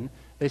 7,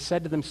 they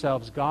said to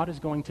themselves, God is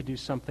going to do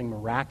something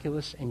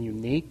miraculous and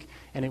unique,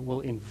 and it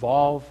will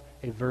involve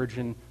a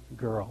virgin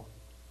girl.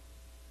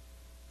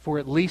 For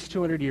at least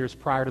 200 years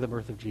prior to the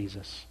birth of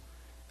Jesus.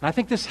 And I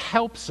think this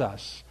helps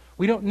us.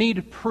 We don't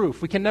need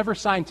proof. We can never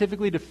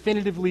scientifically,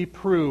 definitively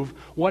prove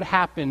what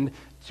happened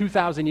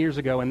 2,000 years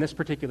ago in this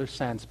particular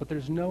sense, but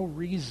there's no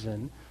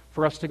reason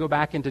for us to go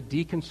back and to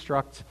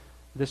deconstruct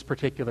this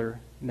particular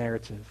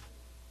narrative.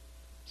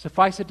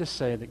 Suffice it to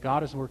say that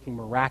God is working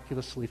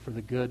miraculously for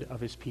the good of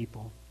his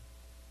people.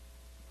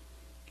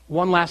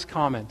 One last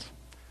comment.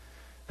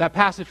 That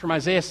passage from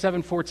Isaiah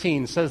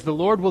 7:14 says, the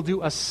Lord will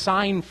do a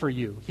sign for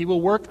you. He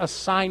will work a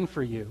sign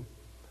for you.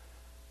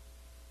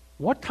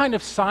 What kind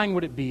of sign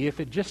would it be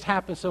if it just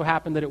so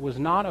happened that it was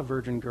not a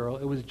virgin girl,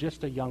 it was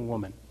just a young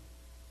woman?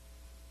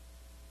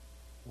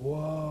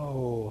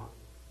 Whoa,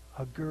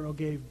 a girl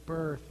gave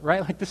birth, right?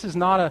 Like this is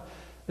not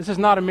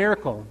a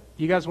miracle.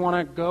 You guys want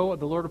to go?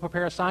 The Lord will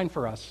prepare a sign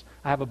for us.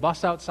 I have a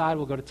bus outside.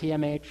 We'll go to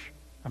TMH.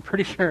 I'm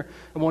pretty sure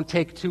it won't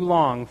take too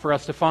long for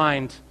us to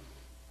find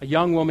a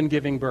young woman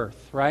giving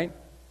birth, right?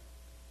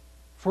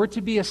 For it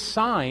to be a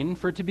sign,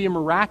 for it to be a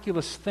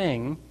miraculous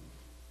thing,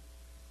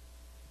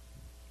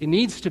 it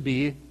needs to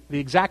be the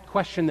exact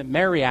question that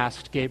Mary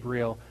asked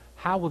Gabriel,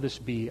 how will this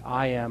be?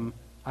 I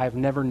have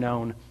never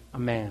known a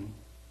man.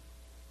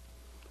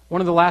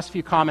 One of the last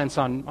few comments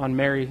on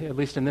Mary, at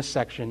least in this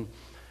section,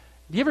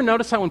 do you ever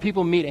notice how when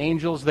people meet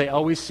angels, they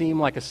always seem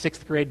like a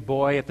 6th grade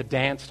boy at the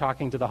dance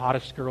talking to the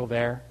hottest girl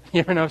there?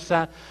 You ever notice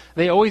that?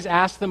 They always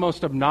ask the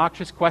most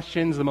obnoxious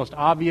questions, the most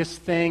obvious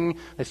thing.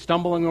 They're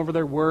stumbling over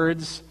their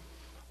words.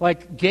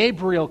 Like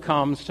Gabriel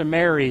comes to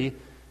Mary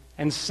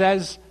and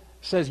says,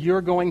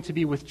 you're going to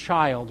be with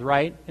child,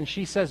 right? And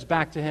she says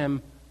back to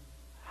him,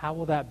 how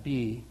will that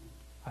be?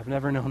 I've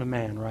never known a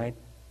man, right?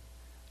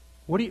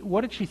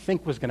 What did she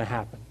think was going to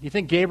happen? Do you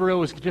think Gabriel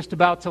was just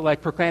about to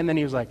proclaim, then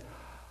he was like,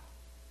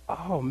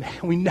 oh man,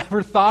 we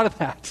never thought of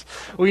that.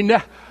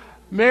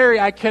 Mary,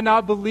 I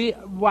cannot believe,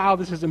 wow,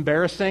 this is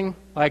embarrassing.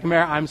 Mary,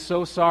 I'm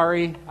so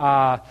sorry.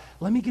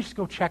 Let me just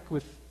go check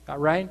with,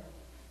 right?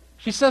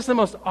 She says the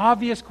most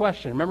obvious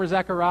question. Remember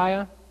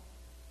Zechariah?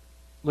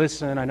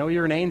 Listen, I know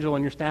you're an angel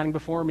and you're standing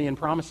before me and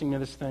promising me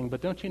this thing, but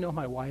don't you know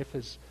my wife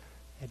is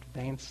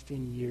advanced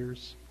in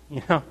years?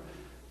 Have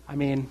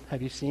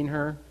you seen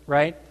her,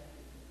 right?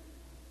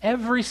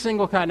 Every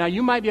single kind. Now,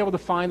 you might be able to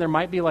find there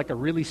might be a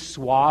really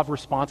suave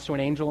response to an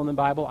angel in the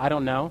Bible. I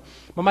don't know.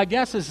 But my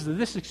guess is that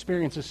this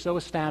experience is so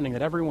astounding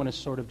that everyone is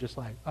sort of just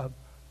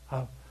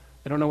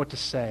they don't know what to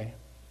say.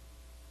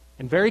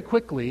 And very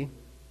quickly,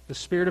 the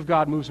Spirit of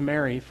God moves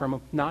Mary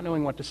from not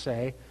knowing what to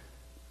say,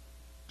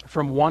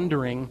 from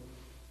wondering,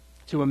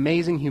 to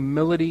amazing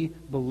humility,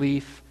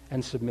 belief,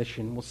 and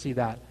submission. We'll see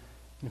that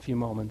in a few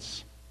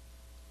moments.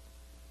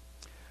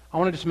 I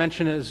want to just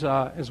mention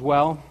as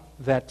well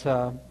that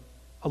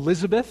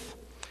Elizabeth,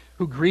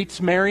 who greets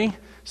Mary,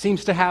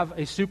 seems to have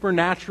a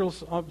supernatural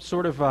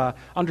sort of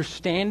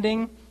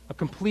understanding, a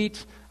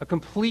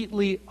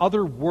completely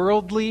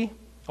otherworldly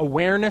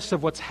awareness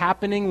of what's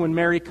happening when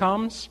Mary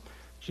comes.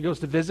 She goes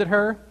to visit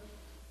her.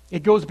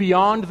 It goes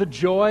beyond the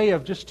joy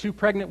of just two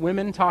pregnant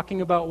women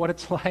talking about what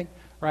it's like,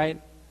 right?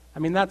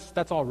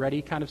 That's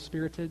already kind of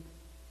spirited.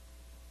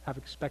 Have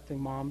expecting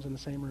moms in the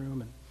same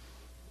room, and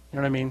you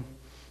know what I mean?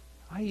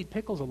 I eat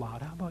pickles a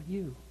lot. How about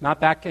you?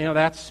 Not that,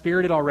 that's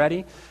spirited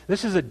already.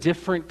 This is a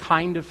different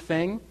kind of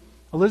thing.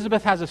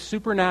 Elizabeth has a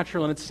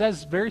supernatural, and it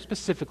says very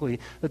specifically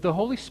that the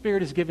Holy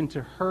Spirit is given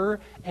to her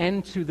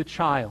and to the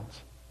child.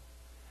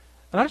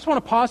 And I just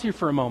want to pause here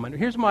for a moment.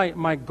 Here's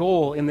my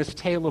goal in this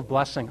tale of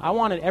blessing. I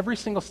want it every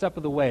single step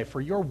of the way for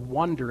your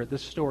wonder at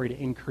this story to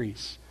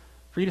increase.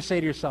 For you to say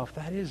to yourself,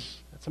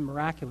 that's a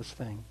miraculous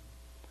thing.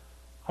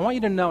 I want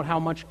you to note how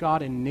much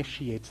God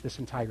initiates this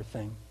entire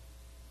thing.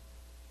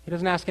 He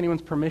doesn't ask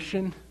anyone's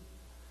permission.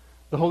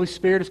 The Holy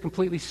Spirit is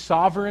completely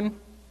sovereign.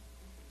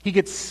 He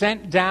gets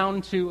sent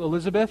down to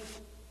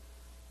Elizabeth.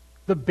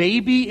 The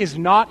baby is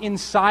not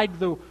inside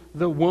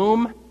the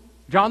womb.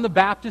 John the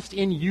Baptist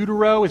in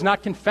utero is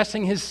not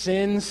confessing his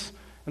sins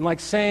and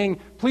saying,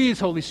 please,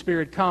 Holy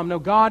Spirit, come. No,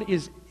 God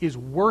is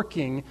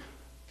working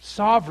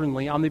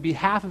sovereignly on the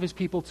behalf of his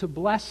people to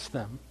bless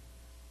them.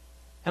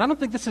 And I don't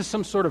think this is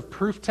some sort of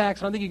proof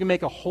text. I don't think you can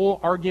make a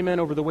whole argument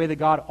over the way that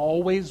God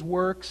always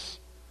works.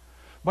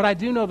 But I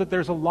do know that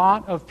there's a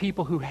lot of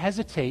people who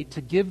hesitate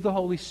to give the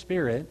Holy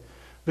Spirit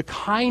the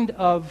kind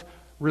of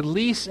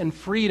release and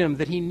freedom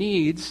that he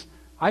needs,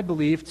 I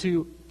believe,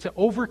 to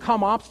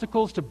overcome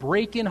obstacles, to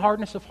break in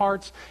hardness of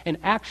hearts, and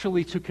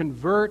actually to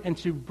convert and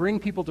to bring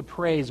people to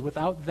praise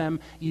without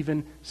them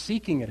even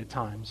seeking it at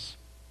times.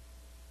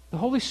 The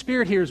Holy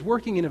Spirit here is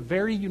working in a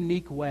very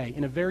unique way,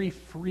 in a very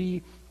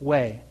free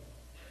way.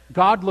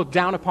 God looked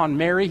down upon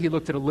Mary, he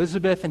looked at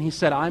Elizabeth, and he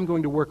said, I'm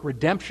going to work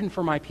redemption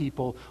for my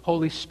people.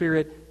 Holy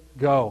Spirit,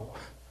 go.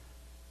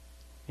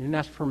 He didn't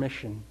ask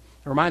permission.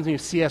 It reminds me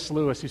of C.S.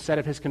 Lewis, who said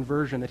of his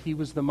conversion that he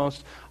was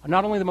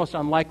not only the most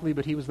unlikely,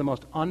 but he was the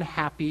most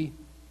unhappy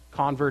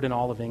convert in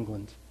all of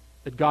England,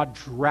 that God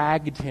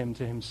dragged him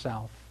to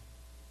himself.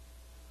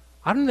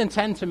 I don't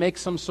intend to make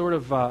some sort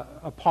of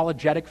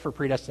apologetic for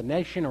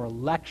predestination or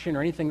election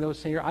or anything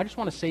those here. I just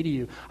want to say to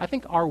you, I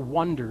think our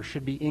wonder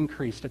should be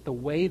increased at the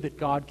way that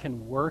God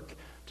can work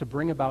to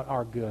bring about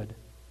our good.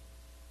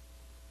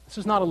 This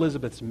is not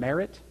Elizabeth's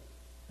merit.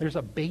 There's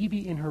a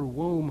baby in her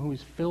womb who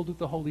is filled with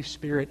the Holy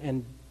Spirit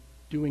and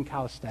doing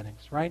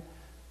calisthenics, right?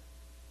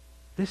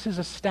 This is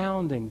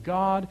astounding.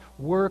 God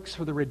works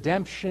for the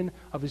redemption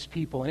of his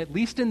people. And at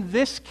least in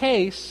this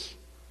case,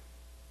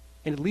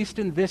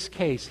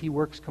 he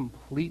works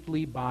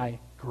completely by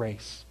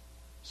grace,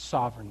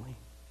 sovereignly.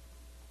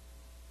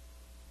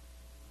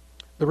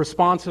 The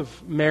response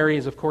of Mary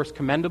is, of course,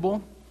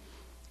 commendable.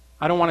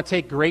 I don't want to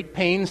take great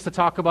pains to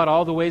talk about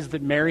all the ways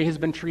that Mary has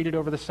been treated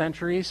over the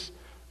centuries.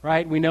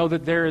 Right? We know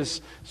that there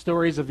is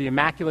stories of the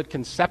Immaculate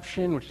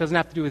Conception, which doesn't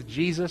have to do with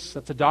Jesus.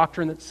 That's a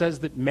doctrine that says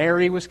that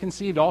Mary was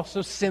conceived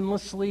also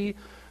sinlessly,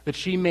 that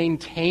she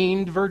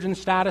maintained virgin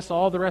status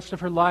all the rest of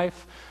her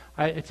life.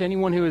 To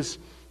anyone who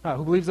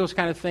believes those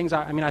kind of things,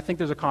 I think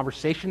there's a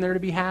conversation there to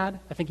be had.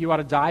 I think you ought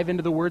to dive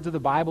into the words of the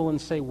Bible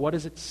and say, what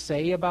does it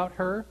say about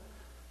her?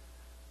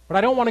 But I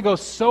don't want to go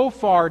so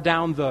far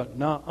down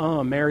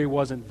the, Mary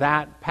wasn't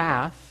that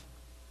path,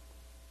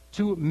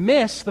 to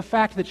miss the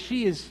fact that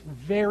she is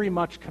very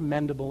much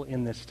commendable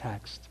in this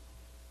text.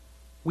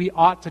 We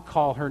ought to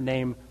call her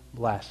name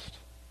blessed.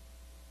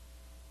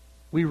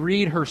 We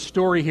read her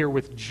story here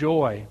with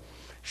joy.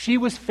 She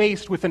was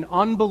faced with an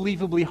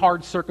unbelievably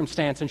hard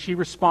circumstance, and she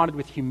responded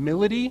with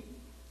humility,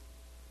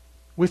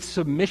 with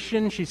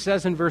submission. She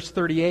says in verse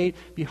 38,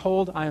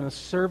 "Behold, I am a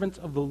servant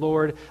of the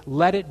Lord.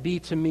 Let it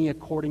be to me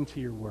according to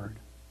your word."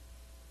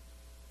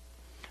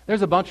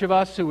 There's a bunch of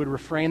us who would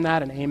refrain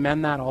that and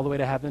amen that all the way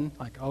to heaven.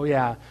 Like, oh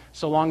yeah,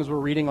 so long as we're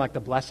reading like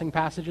the blessing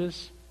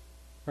passages,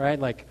 right?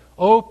 Like,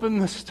 open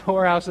the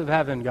storehouse of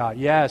heaven, God.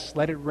 Yes,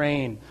 let it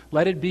rain.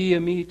 Let it be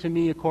to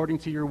me according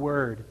to your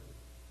word.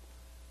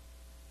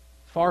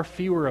 Far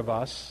fewer of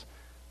us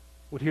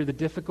would hear the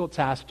difficult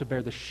task to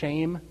bear the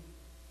shame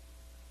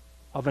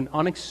of an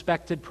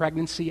unexpected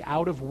pregnancy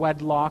out of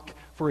wedlock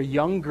for a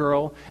young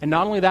girl, and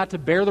not only that, to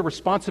bear the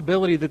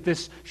responsibility that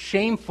this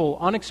shameful,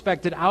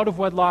 unexpected, out of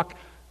wedlock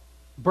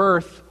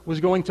birth was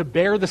going to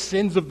bear the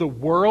sins of the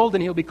world,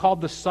 and he'll be called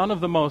the Son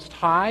of the Most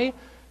High.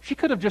 She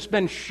could have just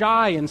been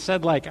shy and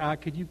said,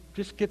 could you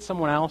just get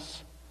someone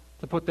else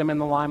to put them in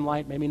the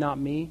limelight, maybe not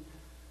me?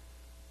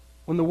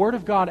 When the Word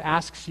of God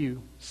asks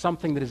you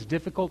something that is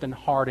difficult and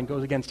hard and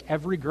goes against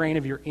every grain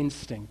of your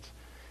instinct,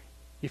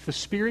 if the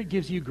Spirit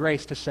gives you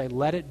grace to say,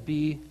 let it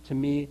be to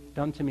me,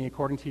 done to me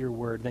according to your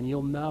word, then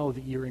you'll know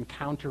that you're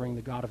encountering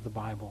the God of the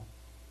Bible.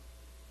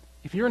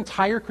 If your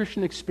entire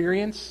Christian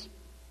experience,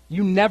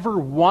 you never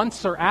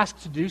once are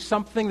asked to do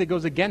something that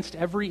goes against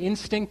every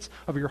instinct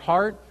of your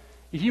heart,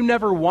 if you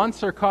never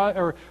once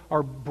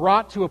are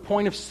brought to a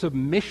point of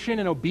submission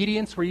and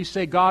obedience where you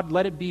say, God,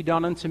 let it be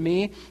done unto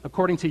me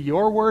according to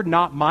your word,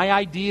 not my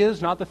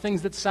ideas, not the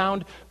things that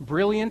sound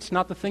brilliant,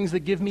 not the things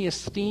that give me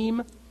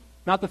esteem,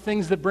 not the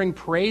things that bring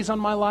praise on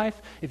my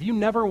life, if you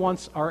never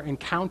once are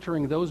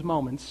encountering those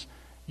moments,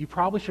 you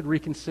probably should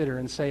reconsider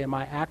and say, am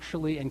I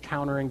actually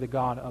encountering the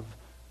God of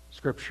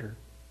Scripture?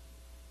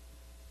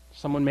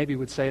 Someone maybe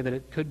would say that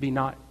it could be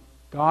not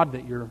God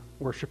that you're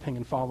worshiping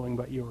and following,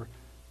 but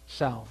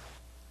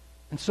yourself.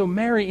 And so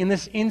Mary, in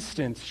this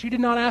instance, she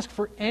did not ask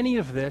for any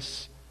of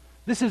this.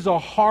 This is a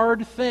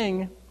hard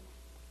thing.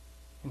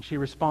 And she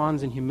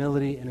responds in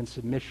humility and in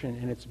submission,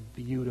 and it's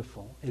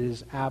beautiful. It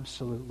is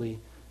absolutely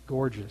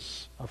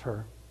gorgeous of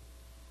her.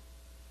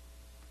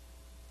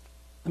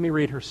 Let me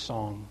read her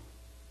song.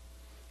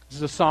 This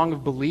is a song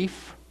of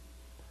belief.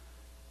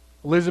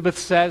 Elizabeth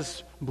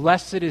says,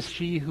 "Blessed is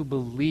she who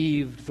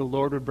believed the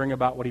Lord would bring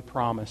about what he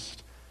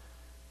promised."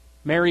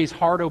 Mary's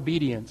hard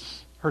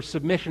obedience, her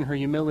submission, her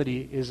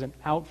humility is an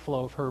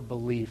outflow of her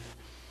belief.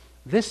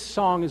 This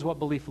song is what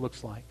belief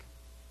looks like.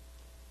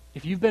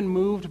 If you've been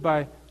moved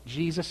by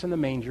Jesus in the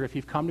manger, if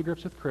you've come to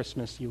grips with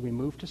Christmas, you'll be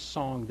moved to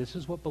song. This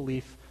is what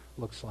belief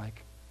looks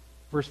like.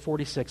 Verse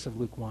 46 of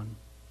Luke 1.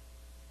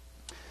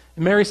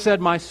 And Mary said,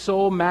 "My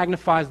soul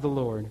magnifies the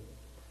Lord.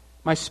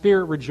 My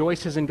spirit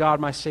rejoices in God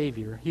my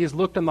Savior. He has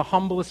looked on the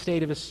humble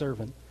estate of his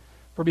servant.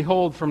 For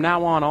behold, from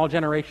now on all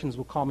generations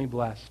will call me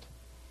blessed.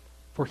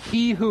 For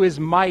he who is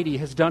mighty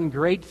has done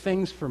great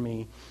things for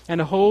me,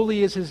 and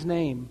holy is his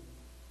name.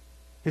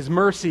 His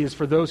mercy is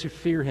for those who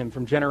fear him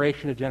from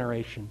generation to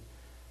generation.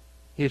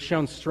 He has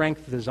shown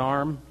strength with his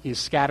arm. He has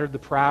scattered the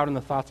proud in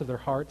the thoughts of their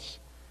hearts.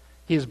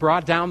 He has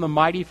brought down the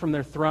mighty from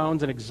their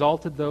thrones and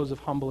exalted those of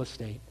humble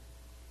estate.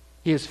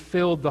 He has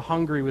filled the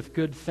hungry with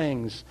good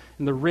things,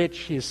 and the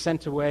rich he has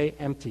sent away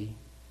empty.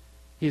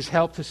 He has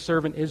helped his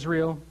servant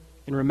Israel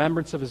in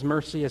remembrance of his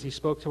mercy as he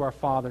spoke to our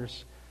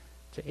fathers,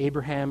 to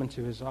Abraham and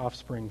to his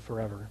offspring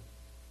forever."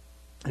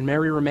 And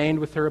Mary remained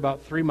with her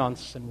about 3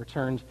 months and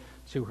returned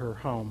to her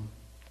home.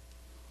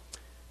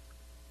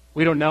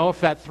 We don't know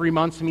if that 3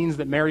 months means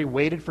that Mary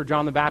waited for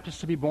John the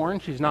Baptist to be born.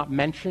 She's not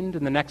mentioned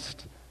in the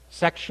next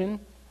section.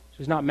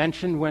 She's not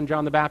mentioned when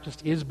John the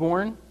Baptist is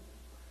born.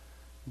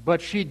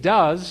 But she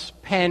does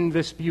pen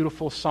this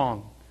beautiful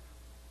song.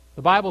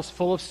 The Bible's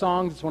full of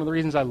songs. It's one of the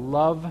reasons I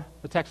love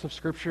the text of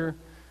Scripture.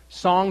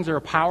 Songs are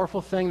a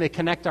powerful thing. They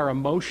connect our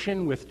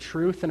emotion with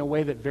truth in a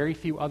way that very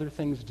few other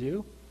things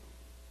do.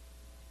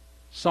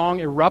 Song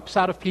erupts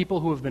out of people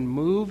who have been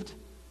moved.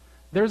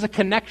 There's a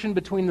connection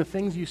between the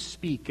things you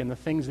speak and the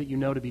things that you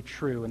know to be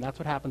true, and that's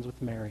what happens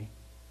with Mary.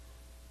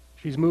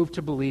 She's moved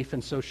to belief,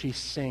 and so she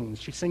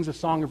sings. She sings a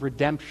song of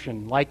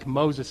redemption, like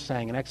Moses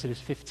sang in Exodus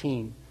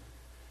 15.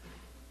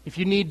 If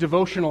you need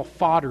devotional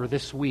fodder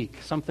this week,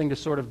 something to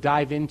sort of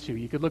dive into,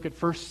 you could look at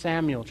 1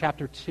 Samuel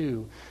chapter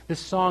 2. This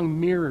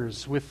song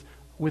mirrors with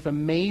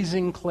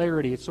amazing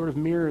clarity. It sort of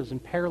mirrors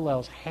and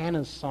parallels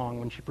Hannah's song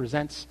when she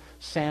presents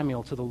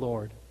Samuel to the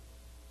Lord.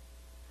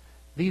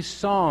 These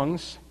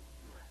songs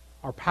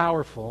are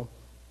powerful.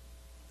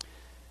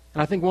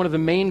 And I think one of the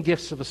main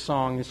gifts of a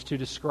song is to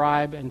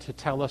describe and to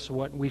tell us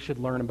what we should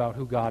learn about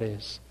who God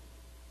is.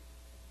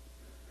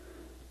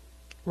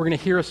 We're going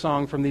to hear a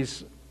song from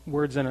these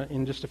words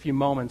in just a few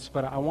moments,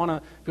 but I want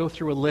to go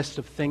through a list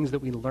of things that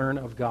we learn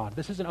of God.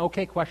 This is an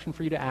okay question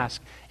for you to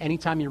ask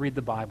anytime you read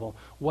the Bible.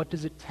 What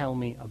does it tell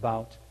me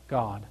about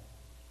God?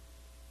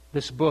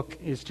 This book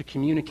is to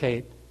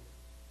communicate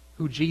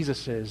who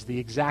Jesus is, the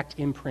exact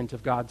imprint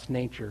of God's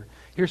nature.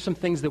 Here's some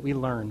things that we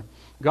learn.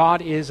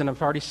 God is, and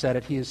I've already said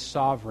it, He is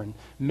sovereign.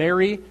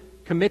 Mary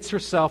commits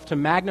herself to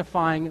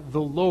magnifying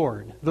the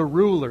Lord, the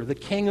ruler, the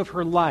king of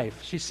her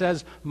life. She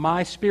says,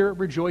 "My spirit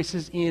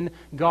rejoices in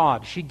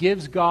God." She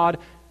gives God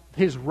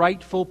His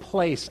rightful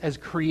place as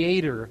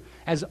creator,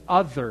 as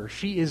other.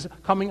 She is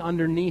coming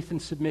underneath in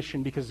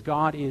submission because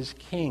God is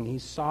king.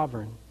 He's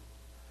sovereign.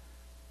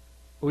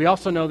 We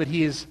also know that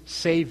He is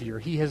Savior.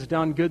 He has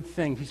done good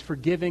things. He's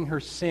forgiving her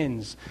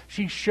sins.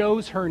 She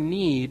shows her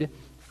need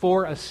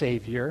for a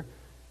Savior.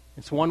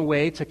 It's one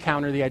way to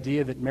counter the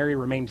idea that Mary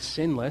remained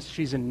sinless.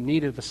 She's in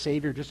need of a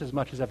Savior just as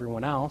much as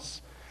everyone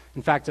else.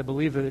 In fact, I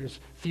believe that there's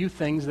few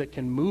things that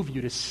can move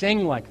you to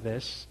sing like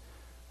this,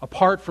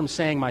 apart from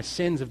saying, "My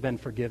sins have been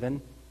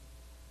forgiven."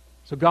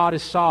 So God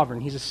is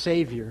sovereign. He's a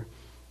Savior.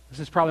 This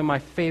is probably my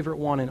favorite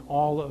one in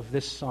all of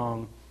this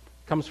song.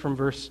 It comes from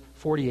verse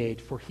 48.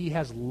 "For He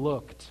has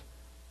looked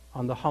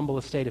on the humble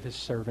estate of His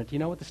servant." You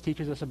know what this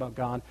teaches us about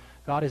God?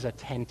 God is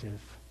attentive.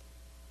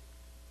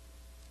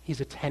 He's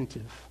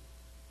attentive.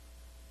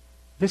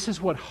 This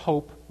is what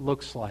hope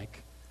looks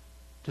like.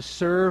 To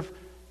serve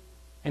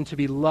and to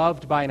be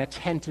loved by an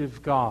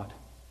attentive God.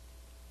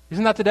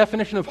 Isn't that the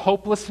definition of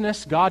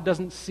hopelessness? God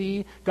doesn't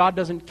see, God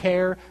doesn't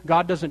care,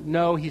 God doesn't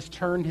know, He's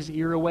turned His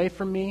ear away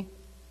from me.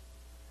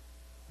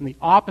 And the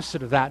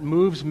opposite of that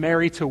moves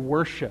Mary to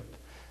worship.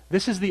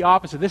 This is the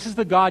opposite. This is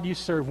the God you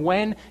serve.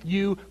 When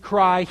you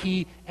cry,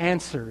 He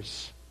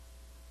answers.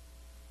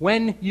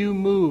 When you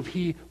move,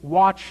 He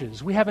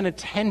watches. We have an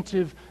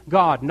attentive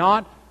God,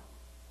 not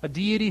a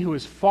deity who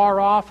is far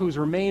off, who has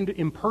remained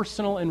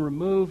impersonal and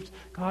removed.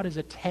 God is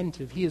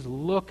attentive. He has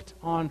looked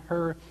on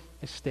her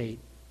estate.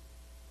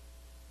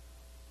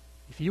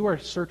 If you are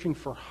searching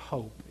for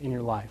hope in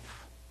your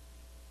life,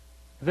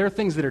 if there are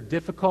things that are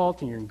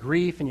difficult and you're in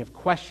grief and you have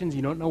questions,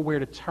 you don't know where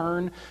to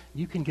turn,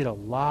 you can get a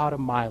lot of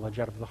mileage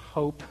out of the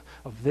hope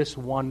of this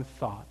one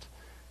thought.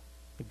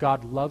 That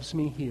God loves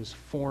me, He is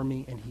for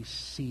me, and He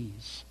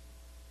sees.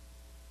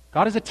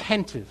 God is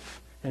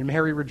attentive, and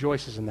Mary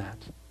rejoices in that.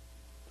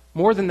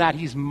 More than that,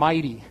 He's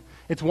mighty.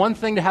 It's one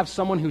thing to have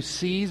someone who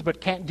sees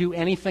but can't do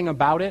anything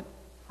about it,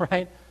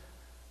 right?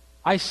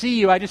 I see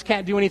you, I just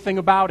can't do anything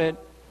about it.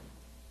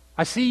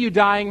 I see you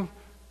dying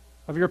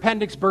of your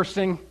appendix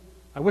bursting.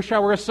 I wish I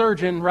were a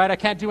surgeon, right? I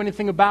can't do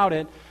anything about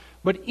it.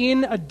 But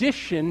in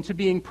addition to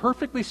being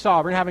perfectly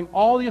sovereign, having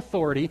all the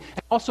authority,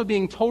 and also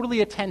being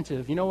totally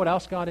attentive, you know what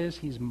else God is?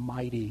 He's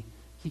mighty.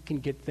 He can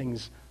get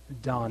things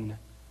done.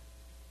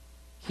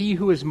 He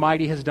who is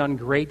mighty has done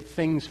great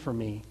things for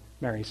me,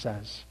 Mary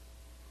says.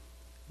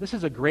 This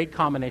is a great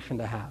combination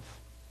to have.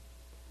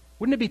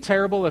 Wouldn't it be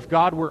terrible if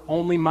God were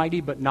only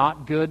mighty but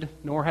not good,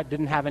 nor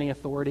didn't have any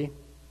authority?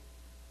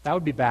 That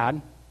would be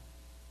bad.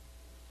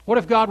 What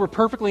if God were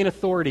perfectly in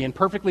authority and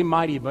perfectly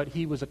mighty, but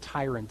He was a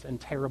tyrant and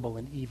terrible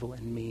and evil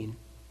and mean?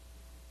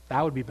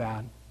 That would be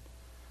bad.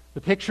 The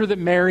picture that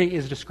Mary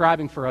is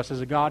describing for us is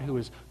a God who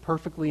is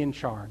perfectly in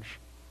charge,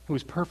 who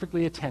is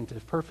perfectly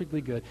attentive, perfectly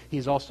good. He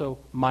is also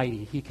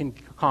mighty. He can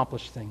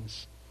accomplish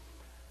things.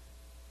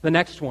 The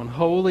next one,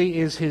 holy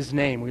is His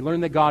name. We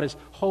learn that God is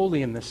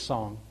holy in this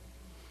song.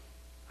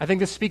 I think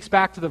this speaks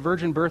back to the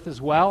virgin birth as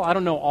well. I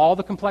don't know all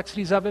the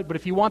complexities of it, but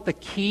if you want the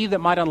key that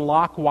might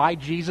unlock why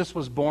Jesus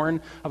was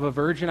born of a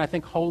virgin, I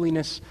think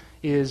holiness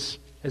is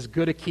as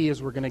good a key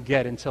as we're going to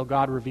get until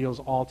God reveals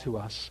all to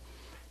us.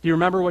 Do you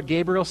remember what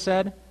Gabriel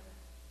said?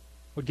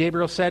 What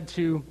Gabriel said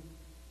to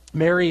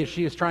Mary as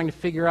she is trying to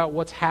figure out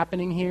what's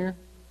happening here?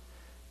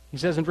 He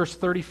says in verse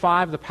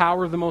 35, "The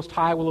power of the Most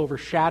High will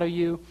overshadow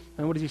you."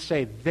 And what does he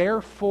say?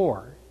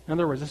 "Therefore," In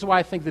other words, this is why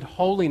I think that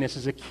holiness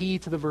is a key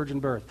to the virgin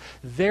birth.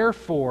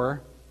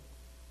 Therefore,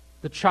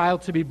 the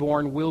child to be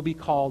born will be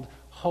called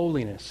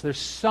holiness. There's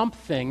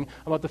something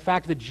about the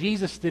fact that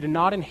Jesus did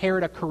not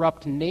inherit a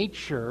corrupt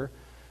nature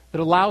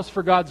that allows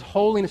for God's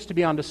holiness to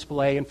be on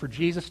display and for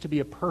Jesus to be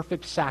a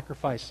perfect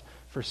sacrifice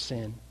for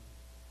sin.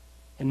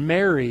 And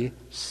Mary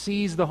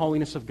sees the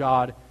holiness of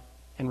God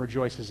and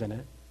rejoices in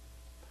it.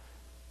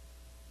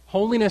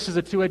 Holiness is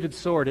a two-edged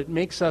sword. It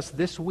makes us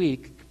this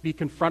week be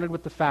confronted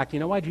with the fact, you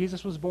know why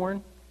Jesus was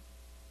born?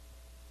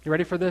 You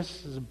ready for this?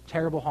 This is a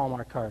terrible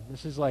Hallmark card.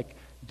 This is like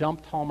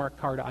dumped Hallmark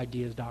card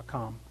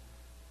ideas.com.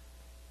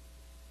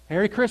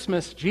 Merry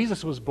Christmas.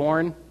 Jesus was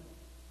born.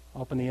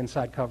 Open the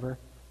inside cover.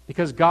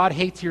 Because God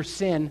hates your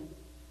sin.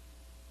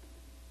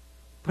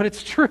 But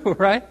it's true,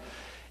 right?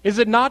 Is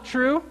it not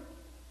true?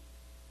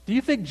 Do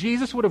you think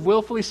Jesus would have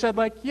willfully said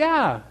like,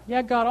 yeah,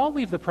 God, I'll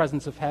leave the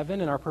presence of heaven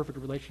and our perfect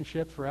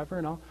relationship forever,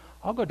 and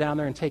I'll go down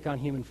there and take on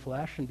human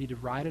flesh and be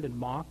derided and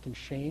mocked and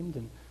shamed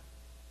and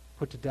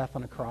put to death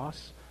on a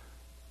cross?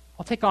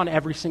 I'll take on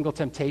every single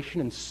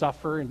temptation and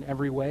suffer in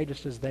every way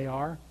just as they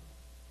are.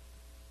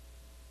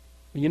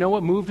 But you know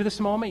what moved this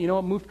moment? You know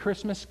what moved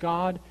Christmas?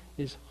 God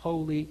is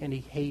holy and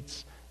he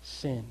hates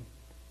sin.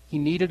 He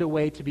needed a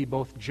way to be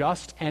both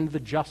just and the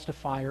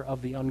justifier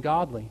of the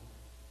ungodly.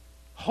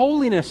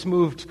 Holiness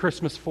moved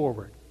Christmas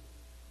forward.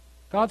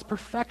 God's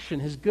perfection,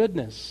 his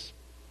goodness.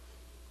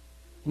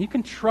 And you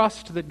can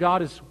trust that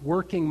God is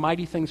working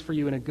mighty things for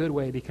you in a good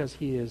way because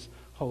he is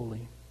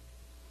holy.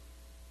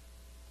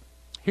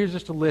 Here's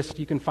just a list.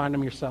 You can find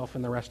them yourself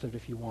and the rest of it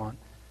if you want.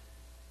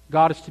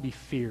 God is to be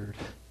feared.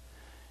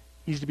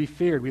 He's to be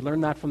feared. We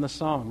learned that from the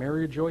song.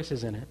 Mary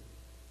rejoices in it.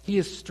 He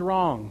is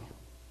strong.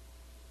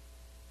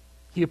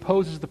 He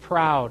opposes the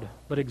proud,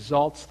 but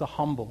exalts the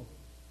humble.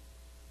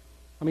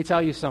 Let me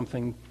tell you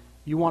something.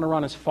 You want to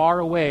run as far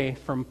away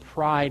from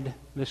pride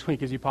this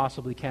week as you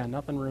possibly can.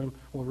 Nothing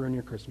will ruin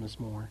your Christmas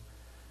more.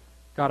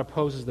 God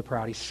opposes the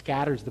proud. He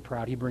scatters the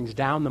proud. He brings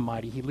down the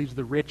mighty. He leaves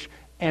the rich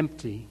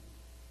empty.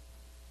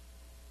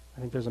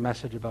 I think there's a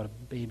message about a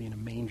baby in a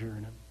manger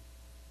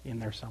in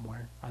there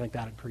somewhere. I think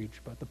that'd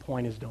preach, but the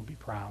point is don't be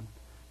proud.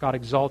 God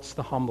exalts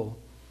the humble.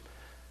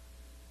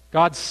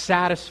 God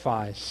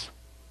satisfies.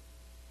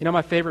 You know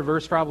my favorite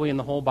verse probably in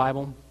the whole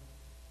Bible?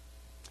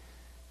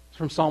 It's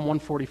from Psalm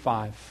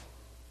 145.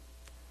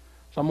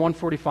 Psalm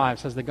 145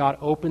 says that God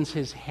opens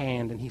his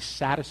hand and he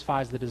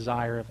satisfies the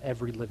desire of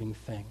every living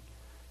thing.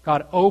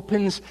 God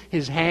opens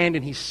his hand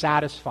and he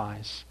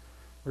satisfies.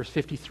 Verse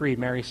 53,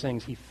 Mary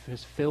sings, he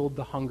has filled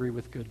the hungry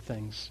with good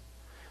things.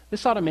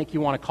 This ought to make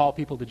you want to call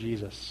people to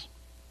Jesus.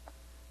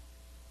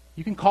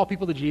 You can call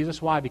people to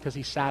Jesus. Why? Because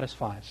he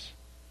satisfies.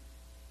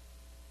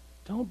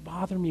 Don't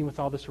bother me with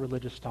all this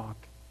religious talk.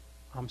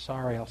 I'm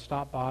sorry, I'll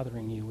stop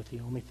bothering you with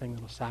the only thing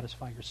that will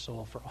satisfy your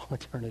soul for all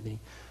eternity.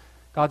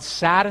 God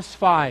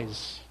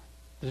satisfies.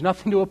 There's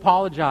nothing to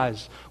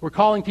apologize. We're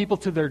calling people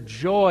to their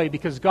joy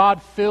because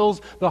God fills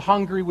the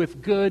hungry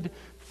with good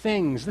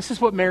things. This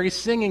is what Mary's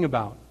singing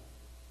about.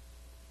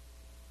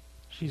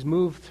 She's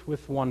moved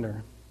with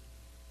wonder.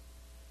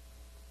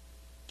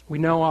 We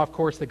know, of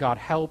course, that God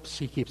helps.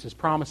 He keeps his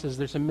promises.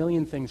 There's a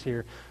million things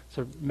here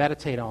to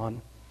meditate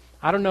on.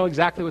 I don't know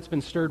exactly what's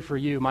been stirred for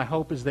you. My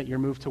hope is that you're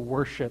moved to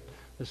worship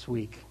this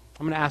week.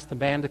 I'm going to ask the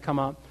band to come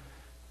up.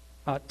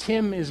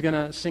 Tim is going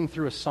to sing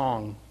through a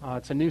song.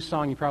 It's a new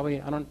song.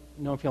 I don't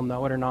know if you'll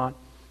know it or not.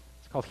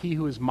 It's called He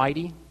Who Is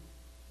Mighty.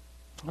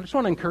 I just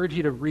want to encourage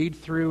you to read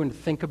through and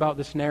think about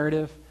this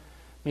narrative.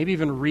 Maybe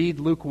even read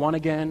Luke 1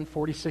 again,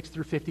 46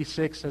 through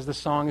 56, as the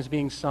song is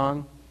being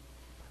sung.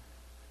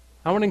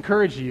 I want to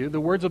encourage you. The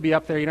words will be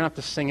up there. You don't have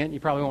to sing it. You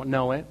probably won't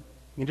know it.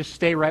 You can just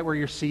stay right where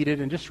you're seated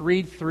and just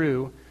read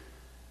through.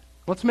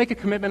 Let's make a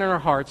commitment in our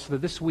hearts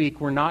that this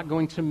week we're not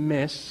going to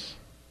miss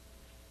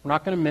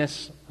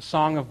a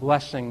song of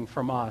blessing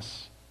from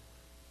us.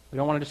 We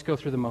don't want to just go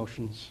through the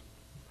motions.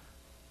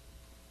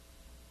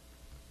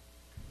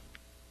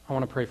 I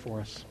want to pray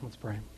for us. Let's pray.